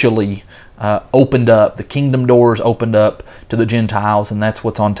officially opened up, the kingdom doors opened up to the Gentiles, and that's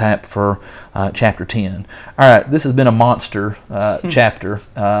what's on tap for chapter 10. All right, this has been a monster chapter.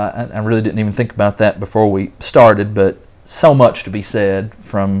 I really didn't even think about that before we started, but so much to be said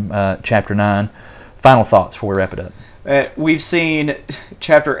from chapter 9. Final thoughts before we wrap it up. We've seen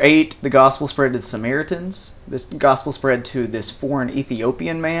chapter 8, the gospel spread to the Samaritans. This gospel spread to this foreign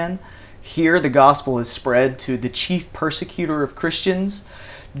Ethiopian man. Here, the gospel is spread to the chief persecutor of Christians,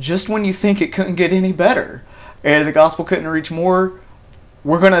 just when you think it couldn't get any better, and the gospel couldn't reach more.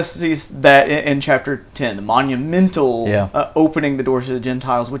 We're going to see that in chapter 10, the monumental opening the doors to the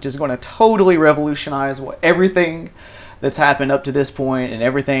Gentiles, which is going to totally revolutionize everything that's happened up to this point and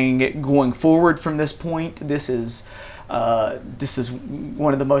everything going forward from this point. This is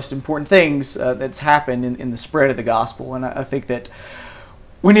one of the most important things that's happened in the spread of the gospel, and I think that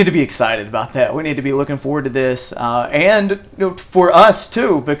we need to be excited about that. We need to be looking forward to this, and for us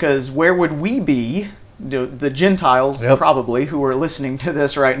too, because where would we be the Gentiles Yep. probably who are listening to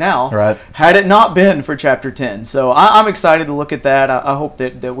this right now, Right. had it not been for chapter 10. So I'm excited to look at that. I hope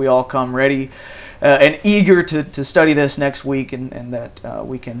that we all come ready and eager to study this next week, and that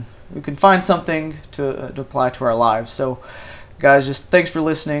we can find something to apply to our lives. So guys, just thanks for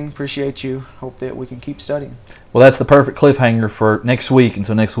listening. Appreciate you. Hope that we can keep studying. Well, that's the perfect cliffhanger for next week. And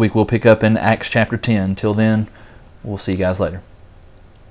so next week we'll pick up in Acts chapter 10. Till then, we'll see you guys later.